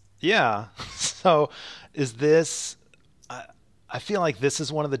by it. Yeah. So is this... I feel like this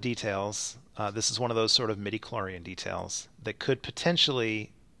is one of the details. This is one of those sort of midi-chlorian details that could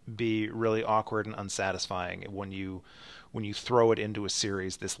potentially be really awkward and unsatisfying when you throw it into a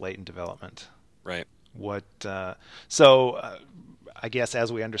series this late in development. Right. I guess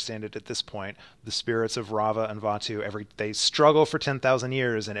as we understand it at this point, the spirits of Rava and Vaatu, they struggle for 10,000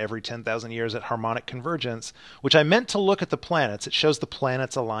 years, and every 10,000 years at harmonic convergence, which I meant to look at the planets. It shows the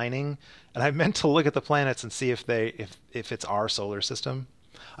planets aligning, and I meant to look at the planets and see if it's our solar system.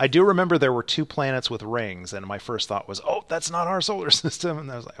 I do remember there were 2 planets with rings, and my first thought was, oh, that's not our solar system.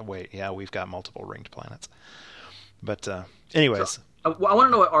 And I was like, wait, yeah, we've got multiple ringed planets. But anyways. So, I want to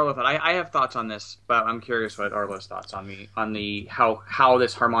know what Arlo thought. I have thoughts on this, but I'm curious what Arlo's thoughts on the how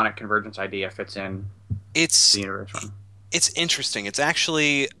this harmonic convergence idea fits in the universe one. It's interesting. It's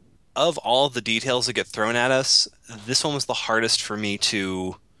actually, of all the details that get thrown at us, this one was the hardest for me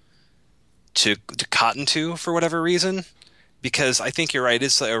to cotton to for whatever reason. Because I think you're right.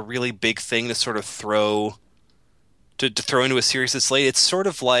 It's a really big thing to sort of throw into a series this late. It's sort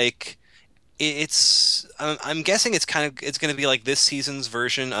of like I'm guessing it's going to be like this season's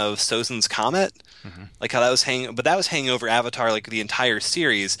version of Sozin's Comet, like how that was hanging over Avatar like the entire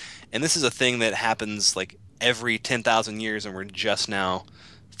series, and this is a thing that happens like every 10,000 years, and we're just now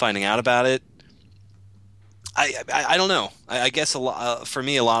finding out about it. I don't know. I guess for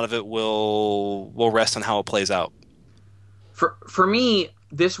me, a lot of it will rest on how it plays out. For me,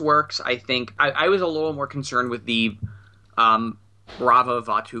 this works. I think I was a little more concerned with the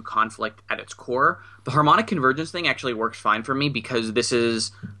Rava-Vaatu conflict at its core. The harmonic convergence thing actually works fine for me because this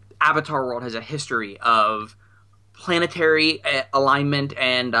is Avatar World has a history of planetary alignment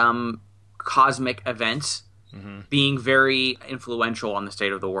and cosmic events being very influential on the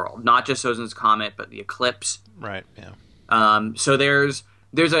state of the world. Not just Sozin's Comet, but the eclipse. Right, yeah. So there's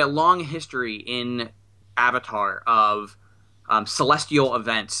a long history in Avatar of celestial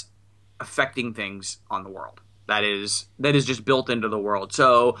events affecting things on the world. That is just built into the world.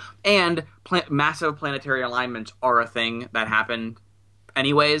 So, and massive planetary alignments are a thing that happen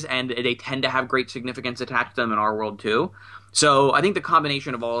anyways, and they tend to have great significance attached to them in our world too. So I think the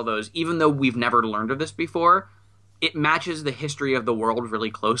combination of all of those, even though we've never learned of this before, it matches the history of the world really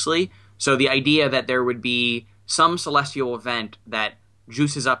closely. So the idea that there would be some celestial event that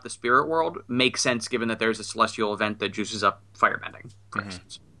juices up the spirit world makes sense, given that there's a celestial event that juices up firebending, for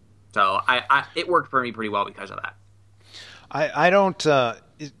instance. So it worked for me pretty well because of that. I don't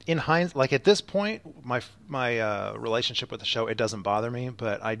in hindsight, like at this point, my relationship with the show, it doesn't bother me,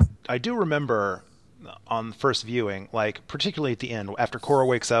 but I do remember on first viewing, like particularly at the end after Korra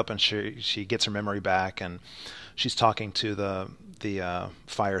wakes up and she gets her memory back and she's talking to the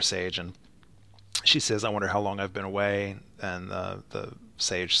fire sage and she says, "I wonder how long I've been away," and the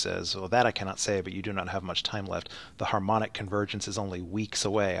sage says, "Well, that I cannot say, but you do not have much time left. The harmonic convergence is only weeks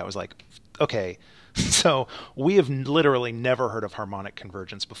away." I was like, okay, so we have literally never heard of harmonic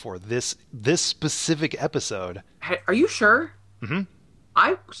convergence before this specific episode. Hey, are you sure? Mm-hmm.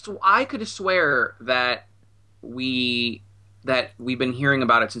 I could swear that we've been hearing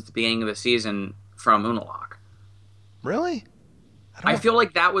about it since the beginning of the season from Unalaq. Really? I feel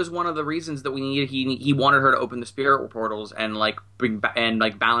like that was one of the reasons that we needed. He wanted her to open the spirit portals and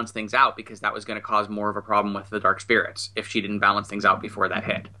balance things out, because that was going to cause more of a problem with the dark spirits if she didn't balance things out before that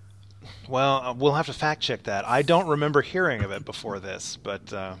hit. Well, we'll have to fact check that. I don't remember hearing of it before this,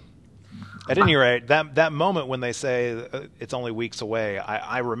 but at any rate, that moment when they say it's only weeks away,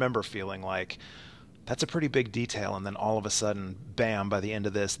 I remember feeling like that's a pretty big detail, and then all of a sudden, bam, by the end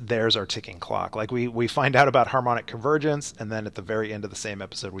of this, there's our ticking clock. Like we find out about harmonic convergence, and then at the very end of the same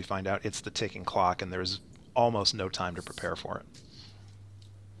episode, we find out it's the ticking clock, and there's almost no time to prepare for it.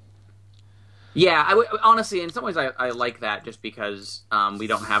 Yeah, honestly, in some ways, I like that, just because we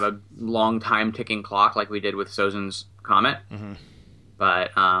don't have a long time ticking clock like we did with Sozin's Comet. Mm-hmm.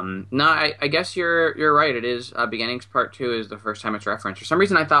 But no, I guess you're right. It is Beginnings Part 2 is the first time it's referenced. For some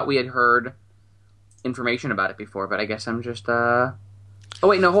reason, I thought we had heard information about it before, but I guess I'm just Oh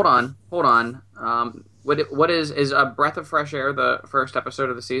wait, no, hold on. What is a Breath of Fresh Air the first episode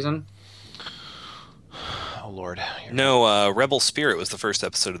of the season? Oh Lord. No, Rebel Spirit was the first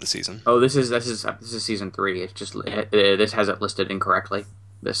episode of the season. Oh, this is season 3. It's just this has it listed incorrectly.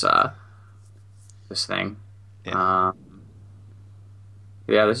 This thing. Yeah.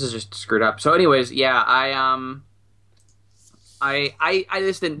 Yeah, this is just screwed up. So anyways, yeah,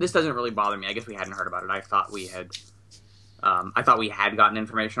 this doesn't really bother me. I guess we hadn't heard about it. I thought we had gotten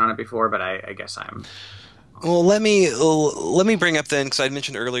information on it before, but I guess I'm. Well, let me bring up then, because I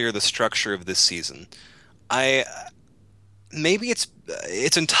mentioned earlier the structure of this season. Maybe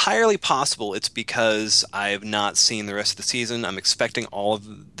it's entirely possible it's because I have not seen the rest of the season. I'm expecting all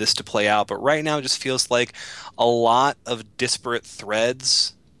of this to play out, but right now it just feels like a lot of disparate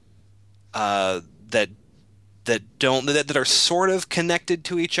threads that are sort of connected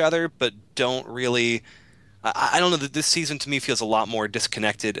to each other, but don't really. I don't know, that this season to me feels a lot more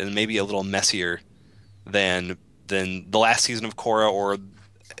disconnected and maybe a little messier than the last season of Korra or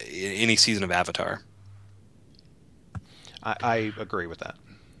any season of Avatar. I agree with that.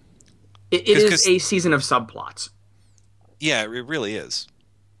 It is a season of subplots. Yeah, it really is.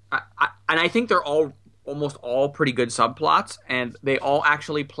 And I think they're almost all pretty good subplots, and they all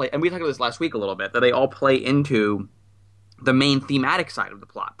actually play. And we talked about this last week a little bit, that they all play into the main thematic side of the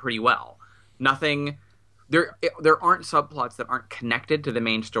plot pretty well. Nothing. There aren't subplots that aren't connected to the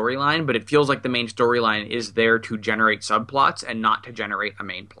main storyline, but it feels like the main storyline is there to generate subplots and not to generate a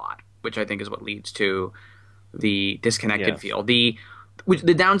main plot, which I think is what leads to the disconnected feel. The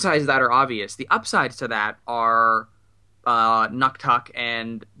downsides of that are obvious. The upsides to that are Nuktuk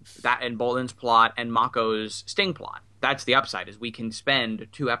and Bolton's plot and Mako's Sting plot. That's the upside, is we can spend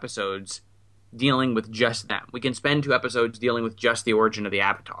 2 episodes dealing with just them. We can spend 2 episodes dealing with just the origin of the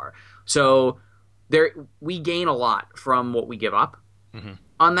Avatar. So we gain a lot from what we give up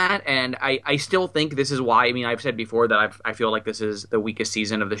on that, and I still think this is why. I mean, I've said before that I feel like this is the weakest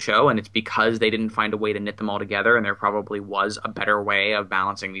season of the show, and it's because they didn't find a way to knit them all together, and there probably was a better way of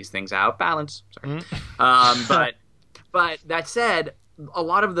balancing these things out. Sorry. But that said, a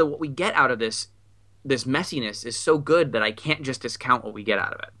lot of what we get out of this messiness is so good that I can't just discount what we get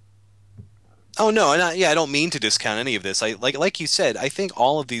out of it. Oh no, and I don't mean to discount any of this. I like you said, I think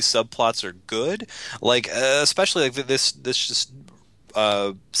all of these subplots are good. Like especially like this just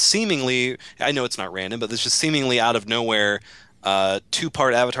seemingly, I know it's not random, but this just seemingly out of nowhere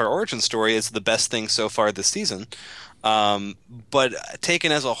two-part Avatar origin story is the best thing so far this season. But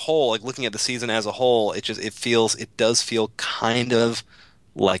taken as a whole, like looking at the season as a whole, it does feel kind of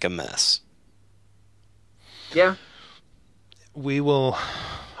like a mess. Yeah. We will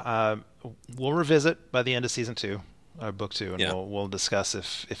we'll revisit by the end of season 2, book 2, and Yeah. we'll discuss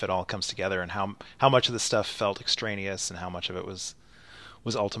if it all comes together and how much of the stuff felt extraneous and how much of it was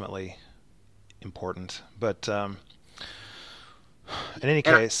ultimately important. But in any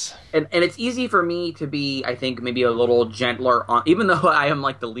case, and it's easy for me to be, I think, maybe a little gentler on, even though I am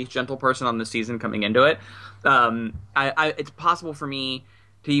like the least gentle person on the season coming into it. It's possible for me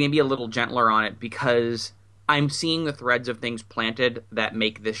to be maybe a little gentler on it because I'm seeing the threads of things planted that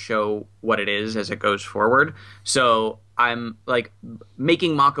make this show what it is as it goes forward. So I'm like,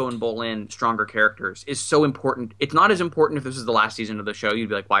 making Mako and Bolin stronger characters is so important. It's not as important if this is the last season of the show. You'd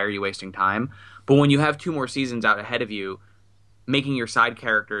be like, why are you wasting time? But when you have 2 more seasons out ahead of you, making your side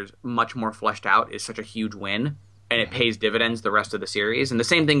characters much more fleshed out is such a huge win, and it pays dividends the rest of the series. And the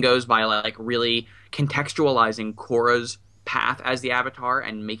same thing goes by like really contextualizing Korra's path as the Avatar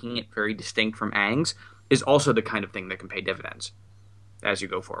and making it very distinct from Aang's is also the kind of thing that can pay dividends as you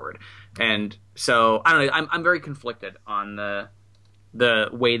go forward. And so I don't know, I'm very conflicted on the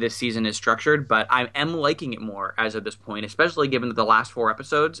way this season is structured, but I am liking it more as of this point, especially given that the last 4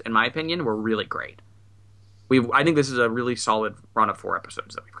 episodes, in my opinion, were really great. I think this is a really solid run of 4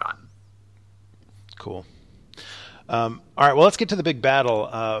 episodes that we've gotten. cool. All right, well, let's get to the big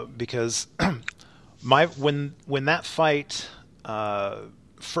battle because when that fight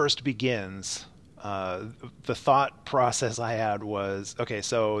first begins, the thought process I had was, okay,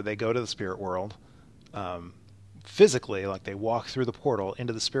 so they go to the spirit world physically, like they walk through the portal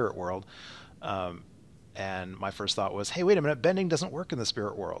into the spirit world, and my first thought was, hey, wait a minute, bending doesn't work in the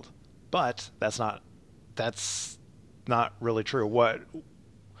spirit world. But that's not really true.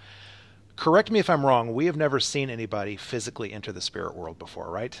 Correct me if I'm wrong, we have never seen anybody physically enter the spirit world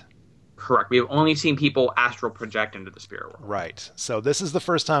before, right? Correct. We've only seen people astral project into the spirit world. Right. So this is the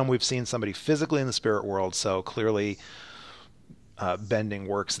first time we've seen somebody physically in the spirit world, so clearly bending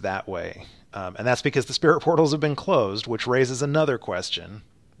works that way. And that's because the spirit portals have been closed, which raises another question,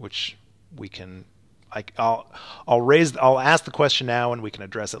 which we can... I'll ask the question now and we can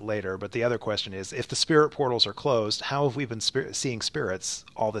address it later. But the other question is, if the spirit portals are closed, how have we been seeing spirits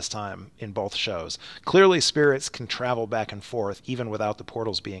all this time in both shows? Clearly, spirits can travel back and forth even without the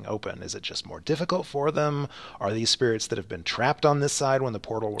portals being open. Is it just more difficult for them? Are these spirits that have been trapped on this side when the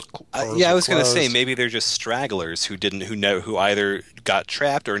portals I was going to say maybe they're just stragglers who either got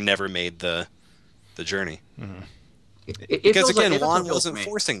trapped or never made the journey. Mm-hmm. Because again, Juan wasn't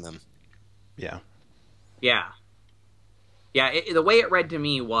forcing them. Yeah. Yeah. Yeah, the way it read to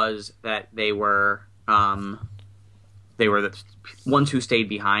me was that they were the ones who stayed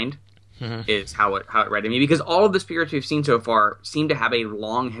behind, is how it read to me. Because all of the spirits we've seen so far seem to have a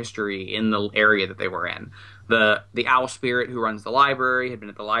long history in the area that they were in. The owl spirit who runs the library had been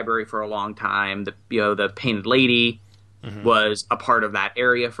at the library for a long time. The painted lady was a part of that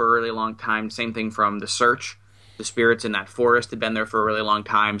area for a really long time. Same thing from the Search. The spirits in that forest had been there for a really long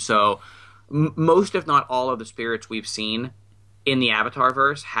time. So most, if not all, of the spirits we've seen in the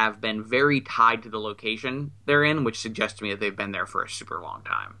Avatarverse have been very tied to the location they're in, which suggests to me that they've been there for a super long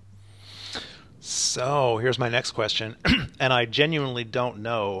time. So here's my next question, and I genuinely don't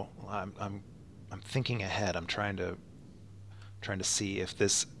know. I'm thinking ahead. I'm trying to see if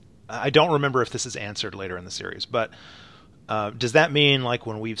this. I don't remember if this is answered later in the series, but does that mean like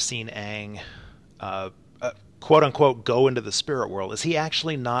when we've seen Aang, quote unquote, go into the spirit world, is he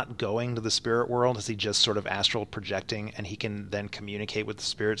actually not going to the spirit world? Is he just sort of astral projecting and he can then communicate with the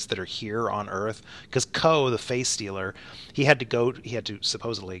spirits that are here on Earth? Because Ko, the face stealer, he had to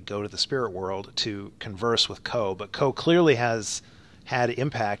supposedly go to the spirit world to converse with Ko, but Ko clearly has had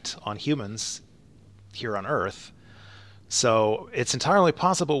impact on humans here on Earth. So it's entirely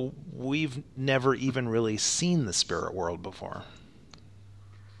possible we've never even really seen the spirit world before.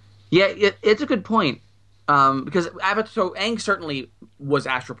 Yeah, it's a good point. Because Aang certainly was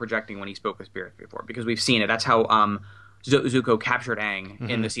astral projecting when he spoke with spirits before, because we've seen it. That's how Zuko captured Aang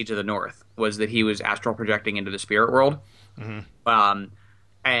in the Siege of the North, was that he was astral projecting into the spirit world. And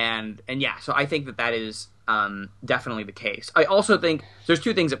yeah, so I think that is definitely the case. I also think there's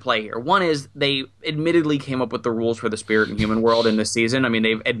 2 things at play here. One is they admittedly came up with the rules for the spirit and human world in this season. I mean,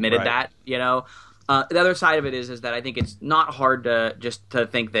 they've admitted that, you know. The other side of it is that I think it's not hard to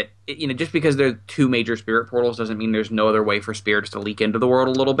think that just because there are two major spirit portals doesn't mean there's no other way for spirits to leak into the world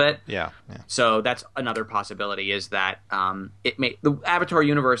a little bit. Yeah. So that's another possibility, is that the Avatar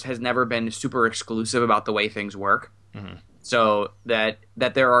universe has never been super exclusive about the way things work. Mm-hmm. So that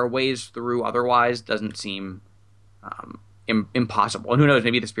there are ways through otherwise doesn't seem impossible. And who knows?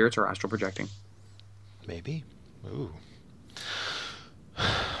 Maybe the spirits are astral projecting. Maybe. Ooh.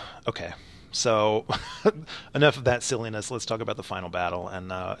 Okay. So enough of that silliness. Let's talk about the final battle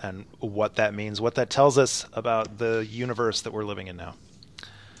and what that means, what that tells us about the universe that we're living in now.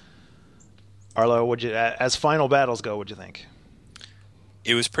 Arlo, as final battles go, what'd you think?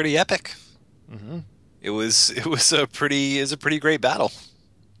 It was pretty epic. Mm-hmm. It was a pretty great battle.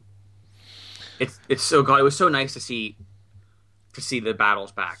 It's so good. It was so nice to see the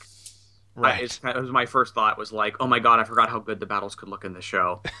battles back. Right. It was my first thought was like, oh my god, I forgot how good the battles could look in the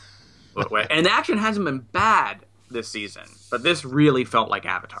show. And the action hasn't been bad this season, but this really felt like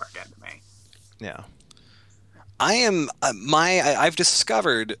Avatar again to me. Yeah. I've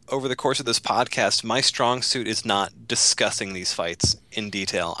discovered over the course of this podcast, my strong suit is not discussing these fights in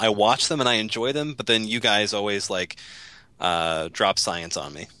detail. I watch them and I enjoy them, but then you guys always drop science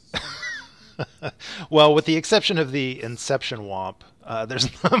on me. Well, with the exception of the Inception Womp,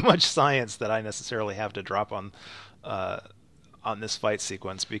 there's not much science that I necessarily have to drop on this fight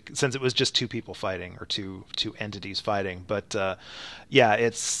sequence, since it was just two people fighting, or two entities fighting. But yeah,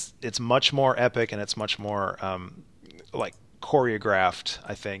 it's much more epic, and it's much more choreographed,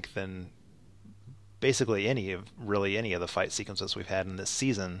 I think, than basically any of the fight sequences we've had in this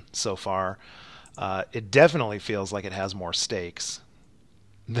season so far. It definitely feels like it has more stakes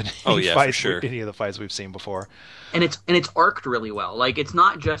than any of the fights we've seen before. And it's arced really well. Like, it's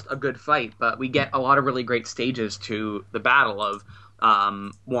not just a good fight, but we get a lot of really great stages to the battle of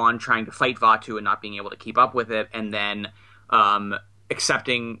Wan trying to fight Vaatu and not being able to keep up with it, and then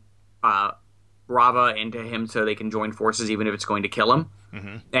accepting Rava into him so they can join forces even if it's going to kill him.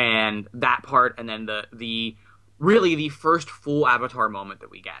 Mm-hmm. And that part, and then the first full Avatar moment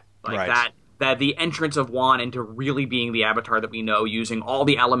that we get. Like that the entrance of Wan into really being the Avatar that we know, using all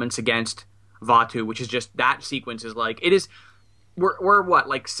the elements against Vaatu, which is just, that sequence is like, it is, we're what,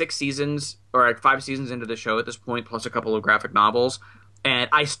 like 6 seasons or like 5 seasons into the show at this point, plus a couple of graphic novels, and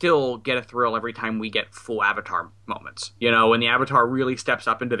I still get a thrill every time we get full Avatar moments. When the Avatar really steps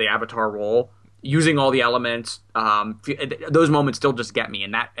up into the Avatar role, using all the elements, those moments still just get me,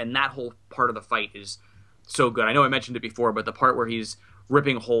 and that whole part of the fight is so good. I know I mentioned it before, but the part where he's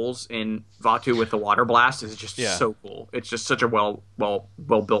ripping holes in Vaatu with the water blast is just so cool. It's just such a well built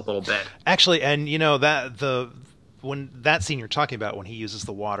little bit. Actually, and when that scene you're talking about, when he uses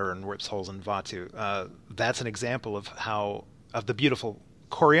the water and rips holes in Vaatu, that's an example of the beautiful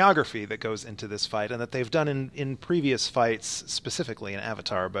choreography that goes into this fight, and that they've done in previous fights, specifically in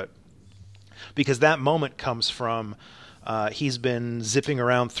Avatar, but because that moment comes from he's been zipping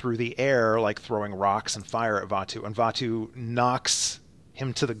around through the air, like throwing rocks and fire at Vaatu, and Vaatu knocks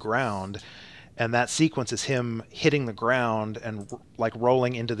him to the ground, and that sequence is him hitting the ground and like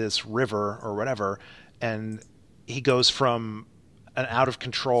rolling into this river or whatever, and he goes from an out of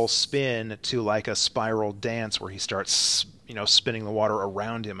control spin to like a spiral dance where he starts spinning the water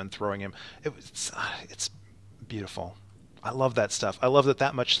around him and throwing him. It's beautiful. I love that stuff. I love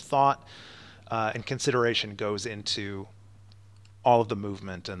that much thought and consideration goes into all of the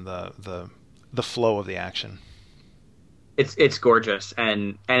movement and the flow of the action. It's gorgeous,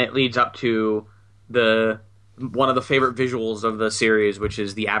 and it leads up to one of the favorite visuals of the series, which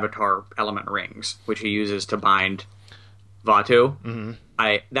is the Avatar element rings, which he uses to bind Vaatu. Mm-hmm.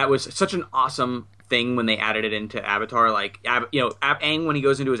 That was such an awesome thing when they added it into Avatar. Like, Aang, when he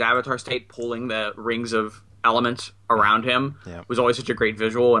goes into his Avatar state, pulling the rings of elements around him was always such a great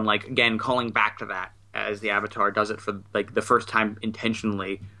visual, and like, again, calling back to that as the Avatar does it for like the first time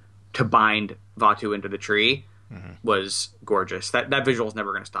intentionally to bind Vaatu into the tree. Mm-hmm. Was gorgeous. That visual is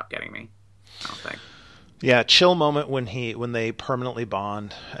never going to stop getting me, I don't think. Yeah, chill moment when they permanently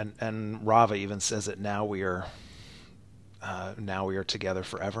bond, and Rava even says that now we are together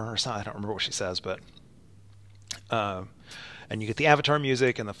forever or something. I don't remember what she says, but and you get the Avatar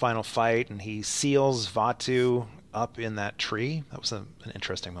music and the final fight, and he seals Vaatu up in that tree. That was an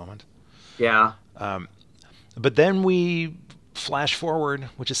interesting moment. Yeah. But then we flash forward,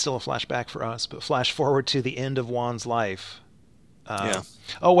 which is still a flashback for us, but flash forward to the end of Wan's life.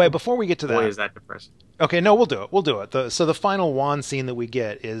 Oh, wait, before we get to that... Boy, is that depressing. Okay, no, we'll do it. So the final Wan scene that we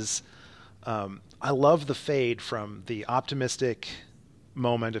get is... I love the fade from the optimistic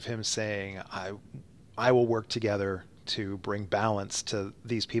moment of him saying, I will work together to bring balance to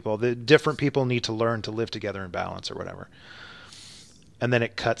these people. The different people need to learn to live together in balance or whatever. And then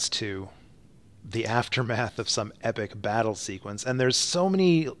it cuts to the aftermath of some epic battle sequence, and there's so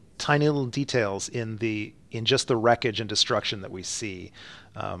many tiny little details in just the wreckage and destruction that we see.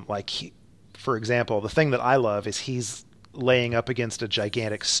 For example, the thing that I love is he's laying up against a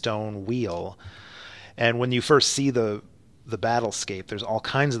gigantic stone wheel, and when you first see the battlescape, there's all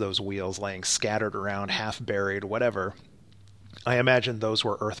kinds of those wheels laying scattered around, half buried, whatever. I imagine those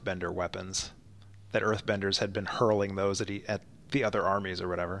were Earthbender weapons, that Earthbenders had been hurling those at the other armies or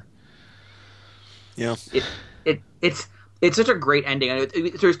whatever. Yeah, it's such a great ending.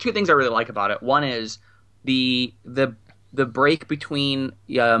 There's two things I really like about it. One is the break between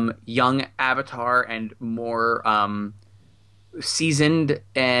young Avatar and more seasoned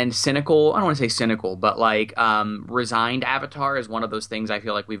and cynical. I don't want to say cynical, but like resigned Avatar is one of those things I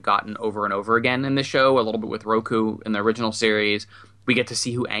feel like we've gotten over and over again in the show. A little bit with Roku in the original series. We get to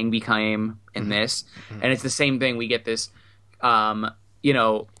see who Aang became in this, and it's the same thing. We get this, freewheeling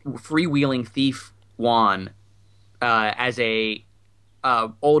thief Wan as a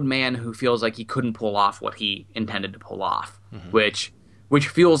old man who feels like he couldn't pull off what he intended to pull off, which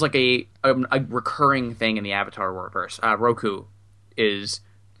feels like a recurring thing in the Avatar verse. Roku is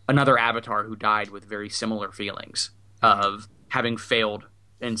another Avatar who died with very similar feelings of having failed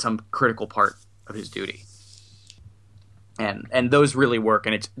in some critical part of his duty, and those really work.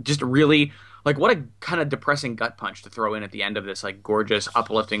 And it's just really like what a kind of depressing gut punch to throw in at the end of this like gorgeous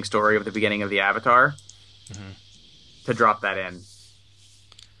uplifting story of the beginning of the Avatar. To drop that in.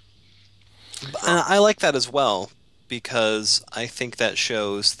 I like that as well, because I think that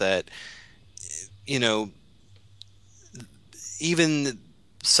shows that, even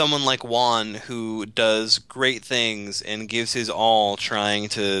someone like Juan, who does great things and gives his all trying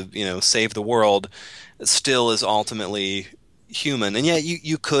to, save the world, still is ultimately human. And yeah,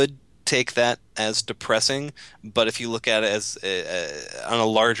 you could take that as depressing, but if you look at it as on a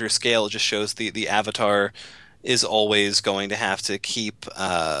larger scale, it just shows the Avatar is always going to have to keep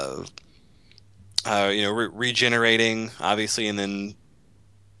regenerating, obviously, and then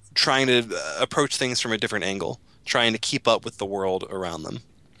trying to approach things from a different angle, trying to keep up with the world around them.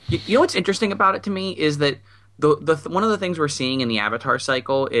 You know what's interesting about it to me is that the one of the things we're seeing in the Avatar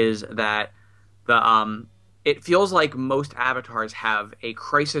cycle is that it feels like most Avatars have a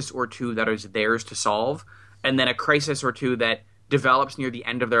crisis or two that is theirs to solve, and then a crisis or two that develops near the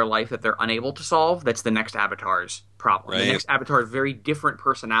end of their life that they're unable to solve. That's the next Avatar's problem. Right. The next Avatar's very different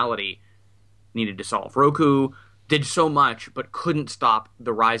personality needed to solve. Roku did so much but couldn't stop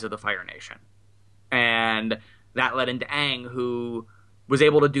the rise of the Fire Nation. And that led into Aang, who was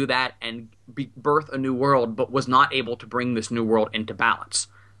able to do that and birth a new world, but was not able to bring this new world into balance.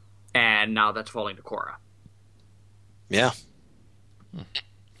 And now that's falling to Korra. Yeah.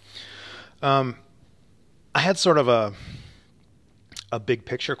 I had sort of a big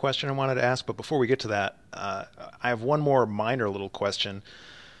picture question I wanted to ask, but before we get to that, I have one more minor little question.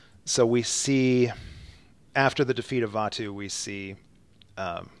 So we see, after the defeat of Vaatu, we see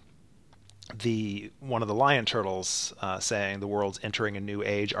one of the lion turtles saying, "The world's entering a new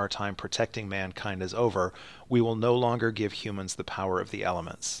age. Our time protecting mankind is over. We will no longer give humans the power of the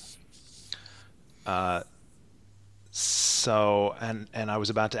elements." So, and I was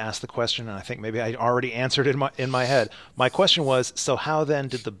about to ask the question, and I think maybe I already answered it in my head. My question was, so how then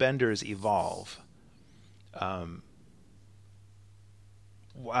did the Benders evolve?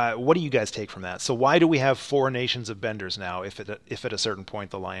 What do you guys take from that? So why do we have 4 nations of Benders now if at a certain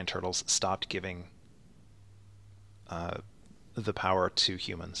point the Lion Turtles stopped giving the power to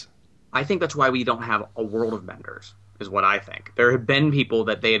humans? I think that's why we don't have a world of Benders, is what I think. There have been people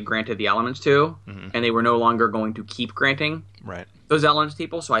that they had granted the elements to, and they were no longer going to keep granting those elements to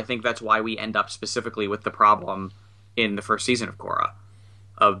people, so I think that's why we end up specifically with the problem in the first season of Korra,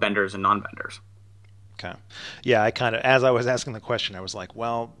 of Benders and non-Benders. Okay. Yeah, I kind of, as I was asking the question, I was like,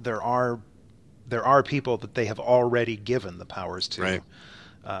 well, there are people that they have already given the powers to, right.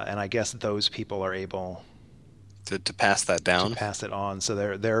 And I guess those people are able to pass that down, to pass it on. So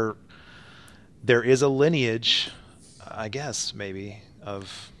there is a lineage, I guess, maybe,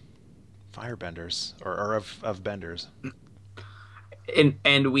 of firebenders or of benders.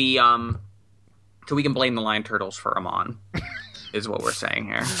 And we so we can blame the lion turtles for Amon, is what we're saying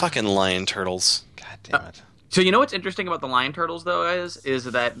here. Fucking lion turtles. God damn it. So you know what's interesting about the lion turtles, though, is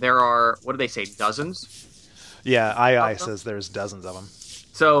that there are, what do they say, dozens? Yeah, II says there's dozens of them.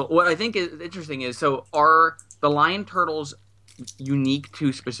 So what I think is interesting is, so are the lion turtles unique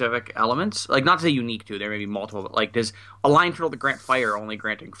to specific elements? Like, not to say unique to, there may be multiple, but like, does a lion turtle that grant fire only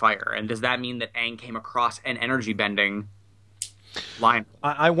granting fire? And does that mean that Aang came across an energy bending lion?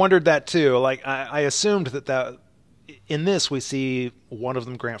 I wondered that too. Like, I assumed that in this we see one of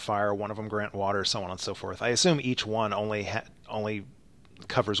them grant fire, one of them grant water, so on and so forth. I assume each one only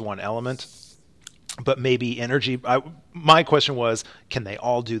covers one element. But maybe energy. My question was, can they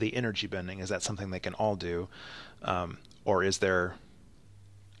all do the energy bending? Is that something they can all do, or is there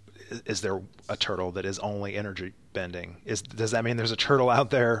a turtle that is only energy bending? Does that mean there's a turtle out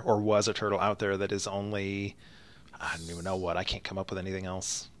there, or was a turtle out there that is only? I don't even know what. I can't come up with anything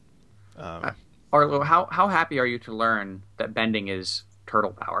else. Arlo, how happy are you to learn that bending is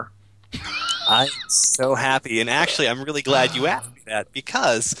turtle power? I'm so happy, and actually, I'm really glad you asked me that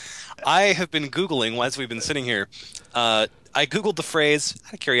because I have been Googling as we've been sitting here. I Googled the phrase,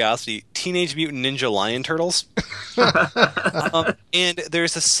 out of curiosity, Teenage Mutant Ninja Lion Turtles. And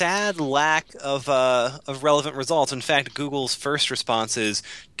there's a sad lack of relevant results. In fact, Google's first response is,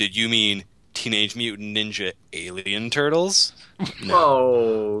 did you mean Teenage Mutant Ninja Alien Turtles?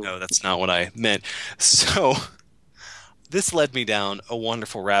 No, that's not what I meant. So this led me down a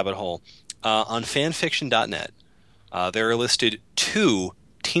wonderful rabbit hole. On fanfiction.net, there are listed 2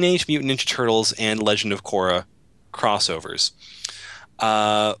 Teenage Mutant Ninja Turtles and Legend of Korra crossovers.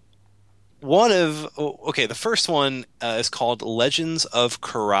 The first one is called Legends of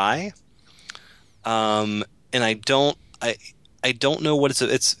Karai, and I don't know what it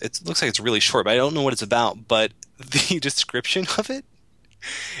looks like it's really short, but I don't know what it's about. But the description of it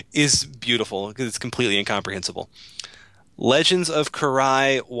is beautiful because it's completely incomprehensible. Legends of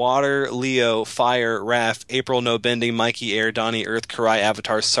Karai, Water, Leo, Fire, Raph, April, No Bending, Mikey, Air, Donnie, Earth, Karai,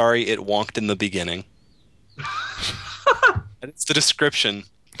 Avatar, Sorry, It Wonked in the Beginning. And it's the description.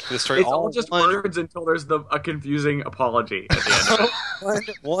 The story, it's all just words until there's a confusing apology at the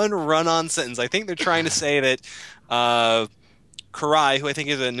end. one run-on sentence. I think they're trying to say that Karai, who I think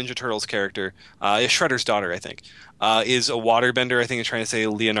is a Ninja Turtles character, is Shredder's daughter, I think, is a waterbender. I think they're trying to say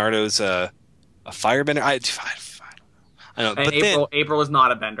Leonardo's a firebender. I know, and but April is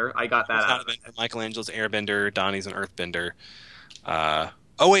not a bender. I got that out. Michelangelo's airbender. Donnie's an earthbender. Oh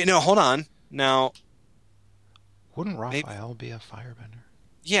wait, no, hold on. Now, wouldn't Raphael be a firebender?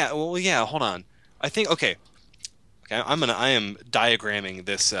 Yeah. Well, yeah. Hold on. I think okay. I am diagramming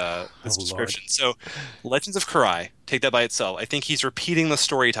this description. So, Legends of Karai. Take that by itself. I think he's repeating the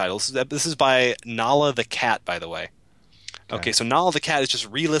story titles. This is by Nala the Cat, by the way. Okay, so Nala the Cat is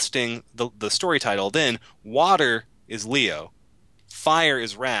just relisting the story title. Then Water is Leo, Fire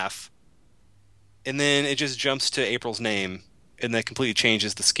is Raph, and then it just jumps to April's name, and that completely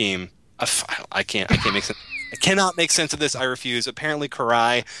changes the scheme. I can't make sense. I cannot make sense of this. I refuse. Apparently,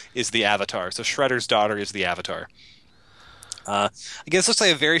 Karai is the Avatar, so Shredder's daughter is the Avatar. Again, this looks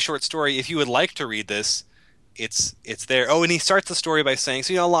like a very short story. If you would like to read this, it's there. Oh, and he starts the story by saying,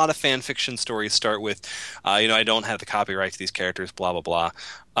 so a lot of fan fiction stories start with, I don't have the copyright to these characters, blah blah blah.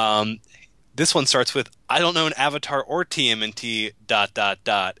 This one starts with, I don't know an Avatar or TMNT ...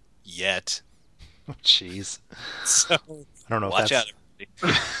 yet. Jeez. So I don't know. Watch out,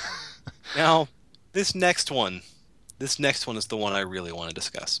 everybody. Now, this next one is the one I really want to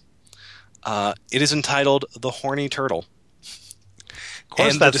discuss. It is entitled The Horny Turtle. Of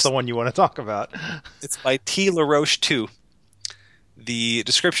course, that's the one you want to talk about. It's by T. LaRoche 2. The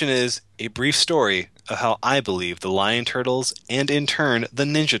description is a brief story of how I believe the Lion Turtles and, in turn, the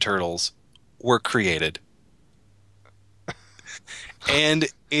Ninja Turtles were created. And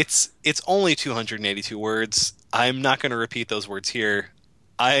it's only 282 words. I'm not going to repeat those words here.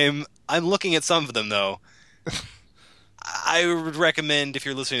 I'm looking at some of them, though. I would recommend, if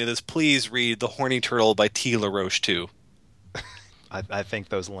you're listening to this, please read The Horny Turtle by T. LaRoche 2. I think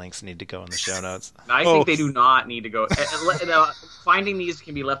those links need to go in the show notes. I think they do not need to go. Finding these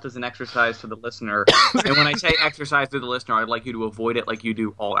can be left as an exercise to the listener. And when I say exercise to the listener, I'd like you to avoid it like you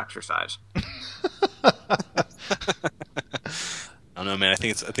do all exercise. I don't know, man. I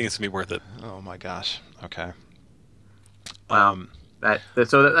think it's gonna be worth it. Oh my gosh. Okay. Wow.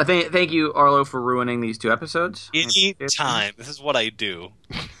 Thank you, Arlo, for ruining these 2 episodes. Anytime. This is what I do.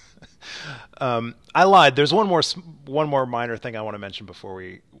 I lied. There's one more minor thing I want to mention before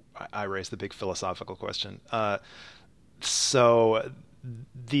I raise the big philosophical question. So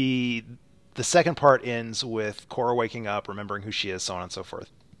the second part ends with Korra waking up, remembering who she is, so on and so forth.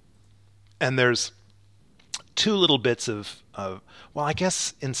 And there's 2 little bits of well, I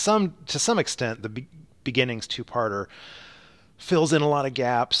guess to some extent, the beginning's 2-parter fills in a lot of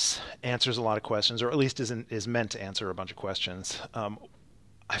gaps, answers a lot of questions, or at least is meant to answer a bunch of questions.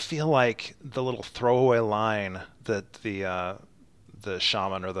 I feel like the little throwaway line that the the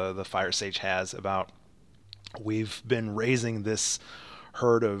shaman or the fire sage has about, we've been raising this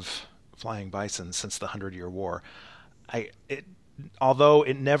herd of flying bison since the 100-Year War. Although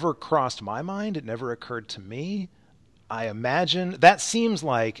it never crossed my mind, it never occurred to me, I imagine that seems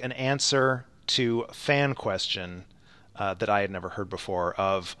like an answer to a fan question that I had never heard before,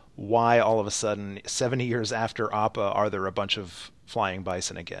 of why all of a sudden 70 years after Appa are there a bunch of flying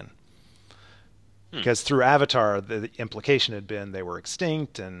bison again. Because through Avatar, the implication had been they were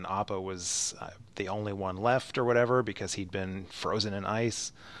extinct and Appa was the only one left or whatever because he'd been frozen in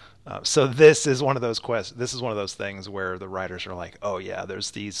ice. So this is one of those This is one of those things where the writers are like, "Oh yeah,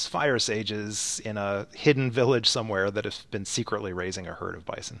 there's these fire sages in a hidden village somewhere that have been secretly raising a herd of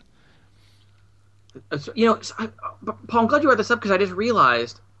bison." Paul, I'm glad you brought this up because I just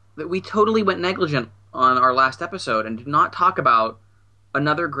realized that we totally went negligent on our last episode and did not talk about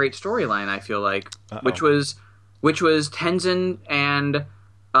another great storyline. I feel like, which was Tenzin and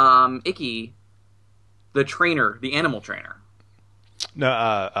Ikki, the trainer, the animal trainer.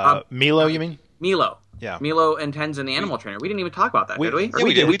 No, Milo, you mean? Milo. Yeah. Milo and Tenzin, the animal trainer. We didn't even talk about that, did we? Yeah,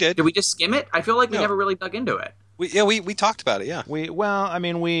 we did. We did. Did we just skim it? I feel like we never really dug into it. We talked about it. Yeah.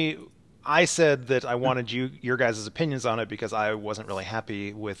 I said that I wanted your guys' opinions on it because I wasn't really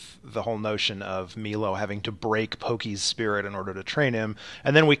happy with the whole notion of Milo having to break Poki's spirit in order to train him.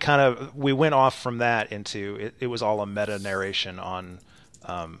 And then we went off from that into it was all a meta narration on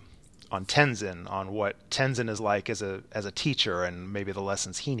Tenzin, on what Tenzin is like as a teacher and maybe the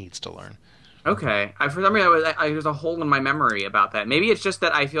lessons he needs to learn. Okay. For some reason, there's a hole in my memory about that. Maybe it's just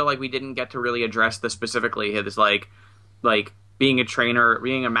that I feel like we didn't get to really address this specifically. His like being a trainer,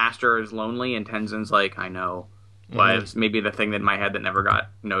 being a master is lonely, and Tenzin's like, I know. But it's maybe the thing that in my head that never got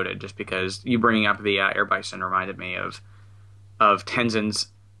noted, just because you bringing up the air bison reminded me of Tenzin's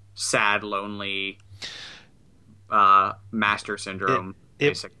sad, lonely master syndrome.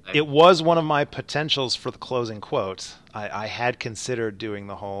 It was one of my potentials for the closing quote. I had considered doing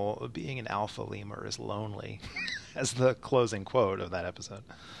the whole being an alpha lemur is lonely as the closing quote of that episode.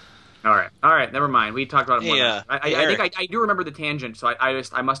 All right. Never mind. We talked about it more. Yeah. I think I do remember the tangent, so I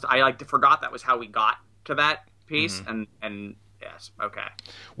forgot that was how we got to that piece, and yes, okay.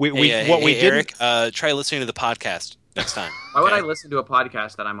 Eric, try listening to the podcast next time. Why would I listen to a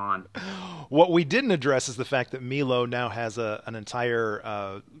podcast that I'm on? What we didn't address is the fact that Milo now has an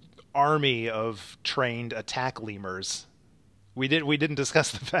entire army of trained attack lemurs. We didn't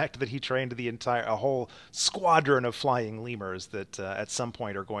discuss the fact that he trained a whole squadron of flying lemurs that at some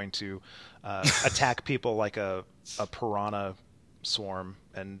point are going to attack people like a piranha swarm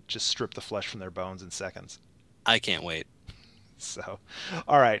and just strip the flesh from their bones in seconds. I can't wait. So,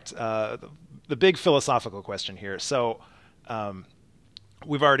 all right, the big philosophical question here. So,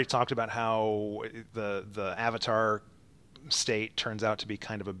 we've already talked about how the Avatar state turns out to be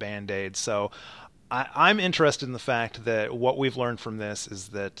kind of a Band-Aid. So I'm interested in the fact that what we've learned from this is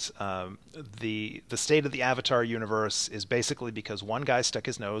that the state of the Avatar universe is basically because one guy stuck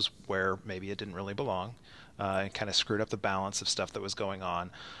his nose where maybe it didn't really belong, and kind of screwed up the balance of stuff that was going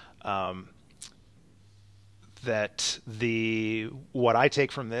on. What I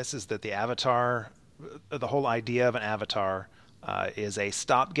take from this is that the Avatar, the whole idea of an Avatar, is a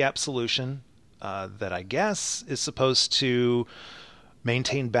stopgap solution that I guess is supposed to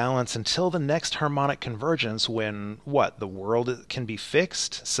maintain balance until the next harmonic convergence when the world can be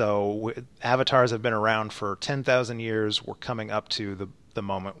fixed. So avatars have been around for 10,000 years. We're coming up to the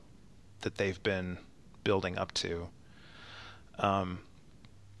moment that they've been building up to.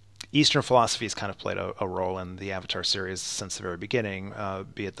 Eastern philosophy has kind of played a role in the Avatar series since the very beginning,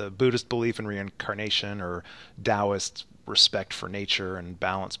 be it the Buddhist belief in reincarnation or Taoist respect for nature and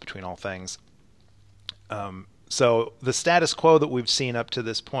balance between all things. So the status quo that we've seen up to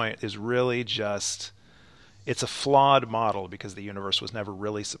this point is really just, it's a flawed model because the universe was never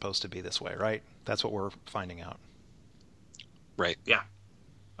really supposed to be this way, right? That's what we're finding out. Right. Yeah.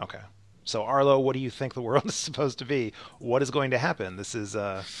 Okay. So Arlo, what do you think the world is supposed to be? What is going to happen? This is,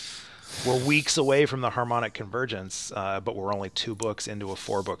 we're weeks away from the harmonic convergence, but we're only 2 books into a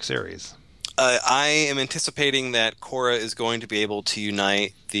 4-book series. I am anticipating that Korra is going to be able to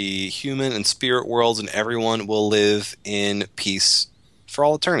unite the human and spirit worlds, and everyone will live in peace for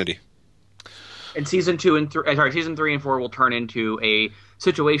all eternity. And season 3 and 4 will turn into a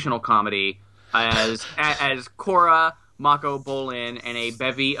situational comedy as Korra, Mako, Bolin, and a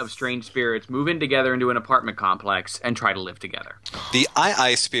bevy of strange spirits move in together into an apartment complex and try to live together. The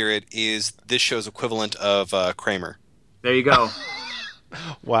Ai spirit is this show's equivalent of Kramer. There you go.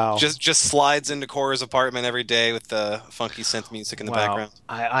 Wow. Just slides into Korra's apartment every day with the funky synth music in the background.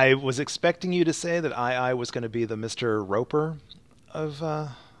 I was expecting you to say that I was going to be the Mr. Roper.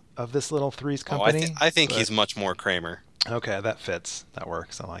 of this little Three's Company. I think he's much more Kramer. Okay, that fits. That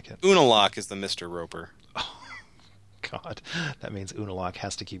works. I like it. Unalaq is the Mr. Roper. Oh, God, that means Unalaq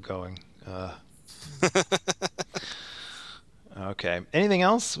has to keep going. Okay. Anything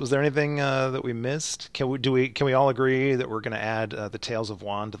else? Was there anything that we missed? Can we all agree that we're going to add the Tales of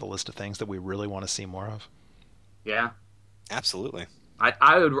Juan to the list of things that we really want to see more of? Yeah, absolutely.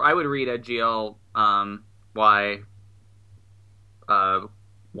 I would read a GL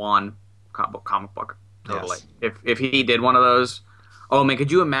Juan comic book totally. Yes. If he did one of those. Oh man,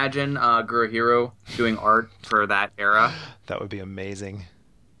 could you imagine Guruhiro doing art for that era? That would be amazing.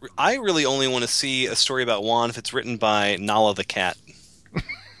 I really only want to see a story about Juan if it's written by Nala the cat.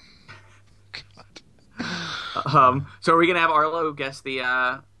 So are we going to have Arlo guess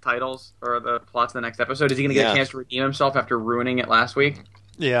the titles or the plots of the next episode? Is he going to get a chance to redeem himself after ruining it last week?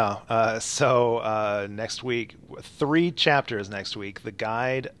 Yeah. So next week, 3 chapters next week. The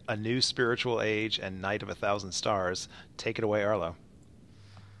Guide, A New Spiritual Age, and Night of a Thousand Stars. Take it away, Arlo.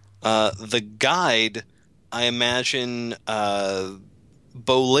 The Guide, I imagine...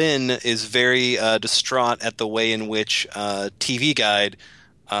 Bolin is very distraught at the way in which TV Guide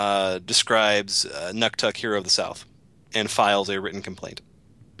describes Nuktuk, Hero of the South, and files a written complaint.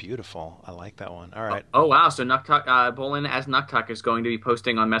 Beautiful. I like that one. All right. Oh wow. So Nuktuk, Bolin as Nuktuk is going to be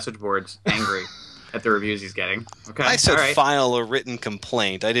posting on message boards, angry at the reviews he's getting. Okay. I said file a written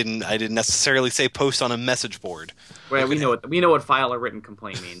complaint. I didn't necessarily say post on a message board. Well, we know what file a written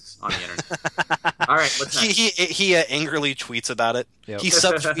complaint means on the internet. All right. What's next? He angrily tweets about it. Yep. He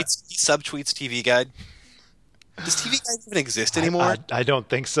subtweets TV Guide. Does TV Guide even exist anymore? I don't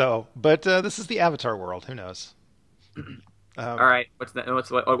think so. But this is the Avatar world. Who knows? All right.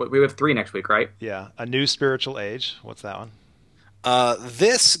 We have 3 next week, right? Yeah. A New Spiritual Age. What's that one?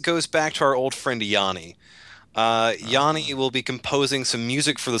 This goes back to our old friend Yanni. Yanni will be composing some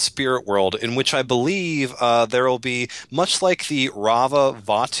music for the spirit world, in which I believe there will be, much like the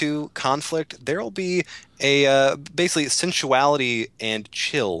Rava-Vatu conflict, there will be a basically sensuality and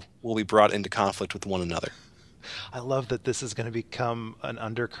chill will be brought into conflict with one another. I love that this is going to become an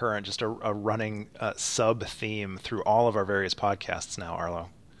undercurrent, just a running sub-theme through all of our various podcasts now, Arlo.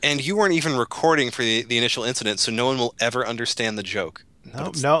 And you weren't even recording for the initial incident, so no one will ever understand the joke.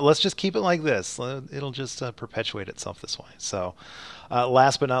 No, let's just keep it like this. It'll just perpetuate itself this way. So,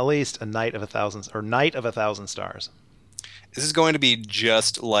 last but not least, Night of a Thousand Stars. This is going to be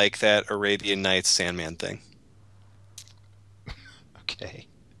just like that Arabian Nights Sandman thing. Okay.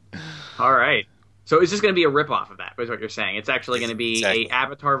 All right. So is this going to be a ripoff of that? Is what you're saying? It's actually going to be a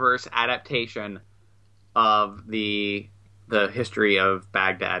Avatarverse adaptation of the history of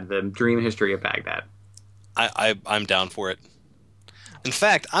Baghdad, the dream history of Baghdad. I'm down for it. In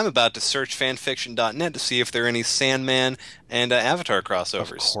fact, I'm about to search fanfiction.net to see if there are any Sandman and Avatar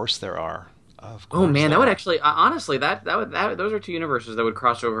crossovers. Of course there are. Oh man, that would actually honestly that those are 2 universes that would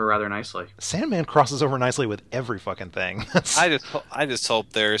cross over rather nicely. Sandman crosses over nicely with every fucking thing. I just hope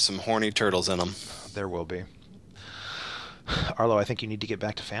there's some horny turtles in them. There will be. Arlo, I think you need to get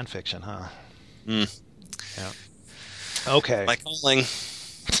back to fanfiction, huh? Yeah. Okay. My calling.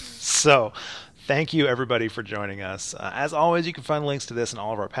 So, thank you, everybody, for joining us. As always, you can find links to this and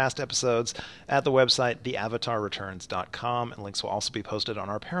all of our past episodes at the website, theavatarreturns.com, and links will also be posted on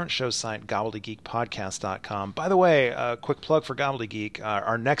our parent show site, gobbledygeekpodcast.com. By the way, a quick plug for Gobbledygeek.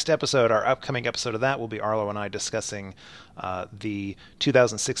 Our next episode, our upcoming episode of that, will be Arlo and I discussing the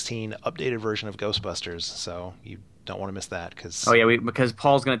 2016 updated version of Ghostbusters, so you don't want to miss that. Because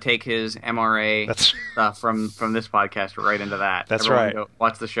Paul's going to take his MRA stuff from this podcast right into that. That's Everyone right. Go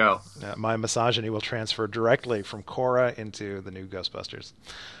watch the show. My misogyny will transfer directly from Korra into the new Ghostbusters.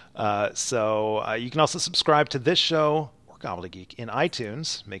 So you can also subscribe to this show or Gobbledygeek in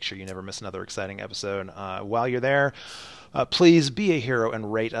iTunes. Make sure you never miss another exciting episode. While you're there, please be a hero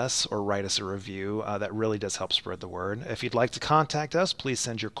and rate us or write us a review. That really does help spread the word. If you'd like to contact us, please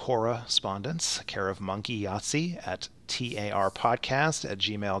send your correspondence, care of Monkey Yahtzee at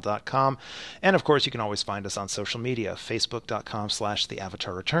tarpodcast@gmail.com. And of course, you can always find us on social media,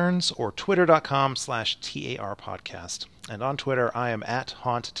 facebook.com/theavatarreturns or twitter.com/tarpodcast. And on Twitter, I am at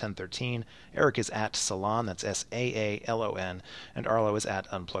Haunt1013. Eric is at Salon, that's SAALON, and Arlo is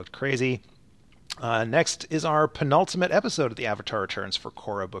at UnpluggedCrazy. Next is our penultimate episode of The Avatar Returns for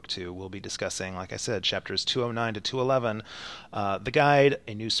Korra Book 2. We'll be discussing, like I said, chapters 209 to 211, The Guide,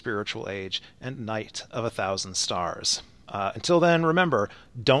 A New Spiritual Age, and Night of a Thousand Stars. Until then, remember,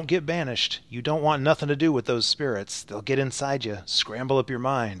 don't get banished. You don't want nothing to do with those spirits. They'll get inside you, scramble up your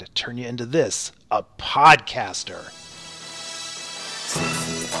mind, turn you into this, a podcaster.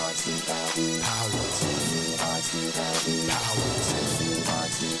 Power.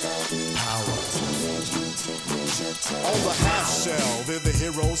 On the half shell, they're the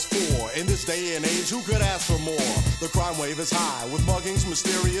heroes for. In this day and age, who could ask for more? The crime wave is high, with muggings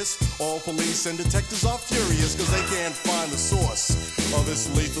mysterious. All police and detectives are furious, cause they can't find the source of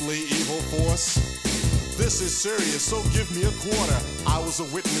this lethally evil force. This is serious, so give me a quarter. I was a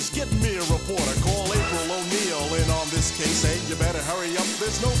witness, get me a reporter. Call April O'Neil in on this case. Hey, you better hurry up,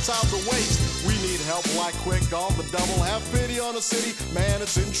 there's no time to waste. We need help like quick on the double. Have pity on the city, man,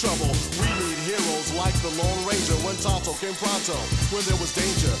 it's in trouble. We need heroes like the Lone Ranger. When Tonto came pronto, when there was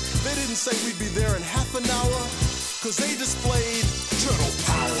danger. They didn't say we'd be there in half an hour, cause they displayed turtle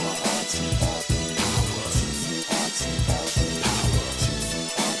power.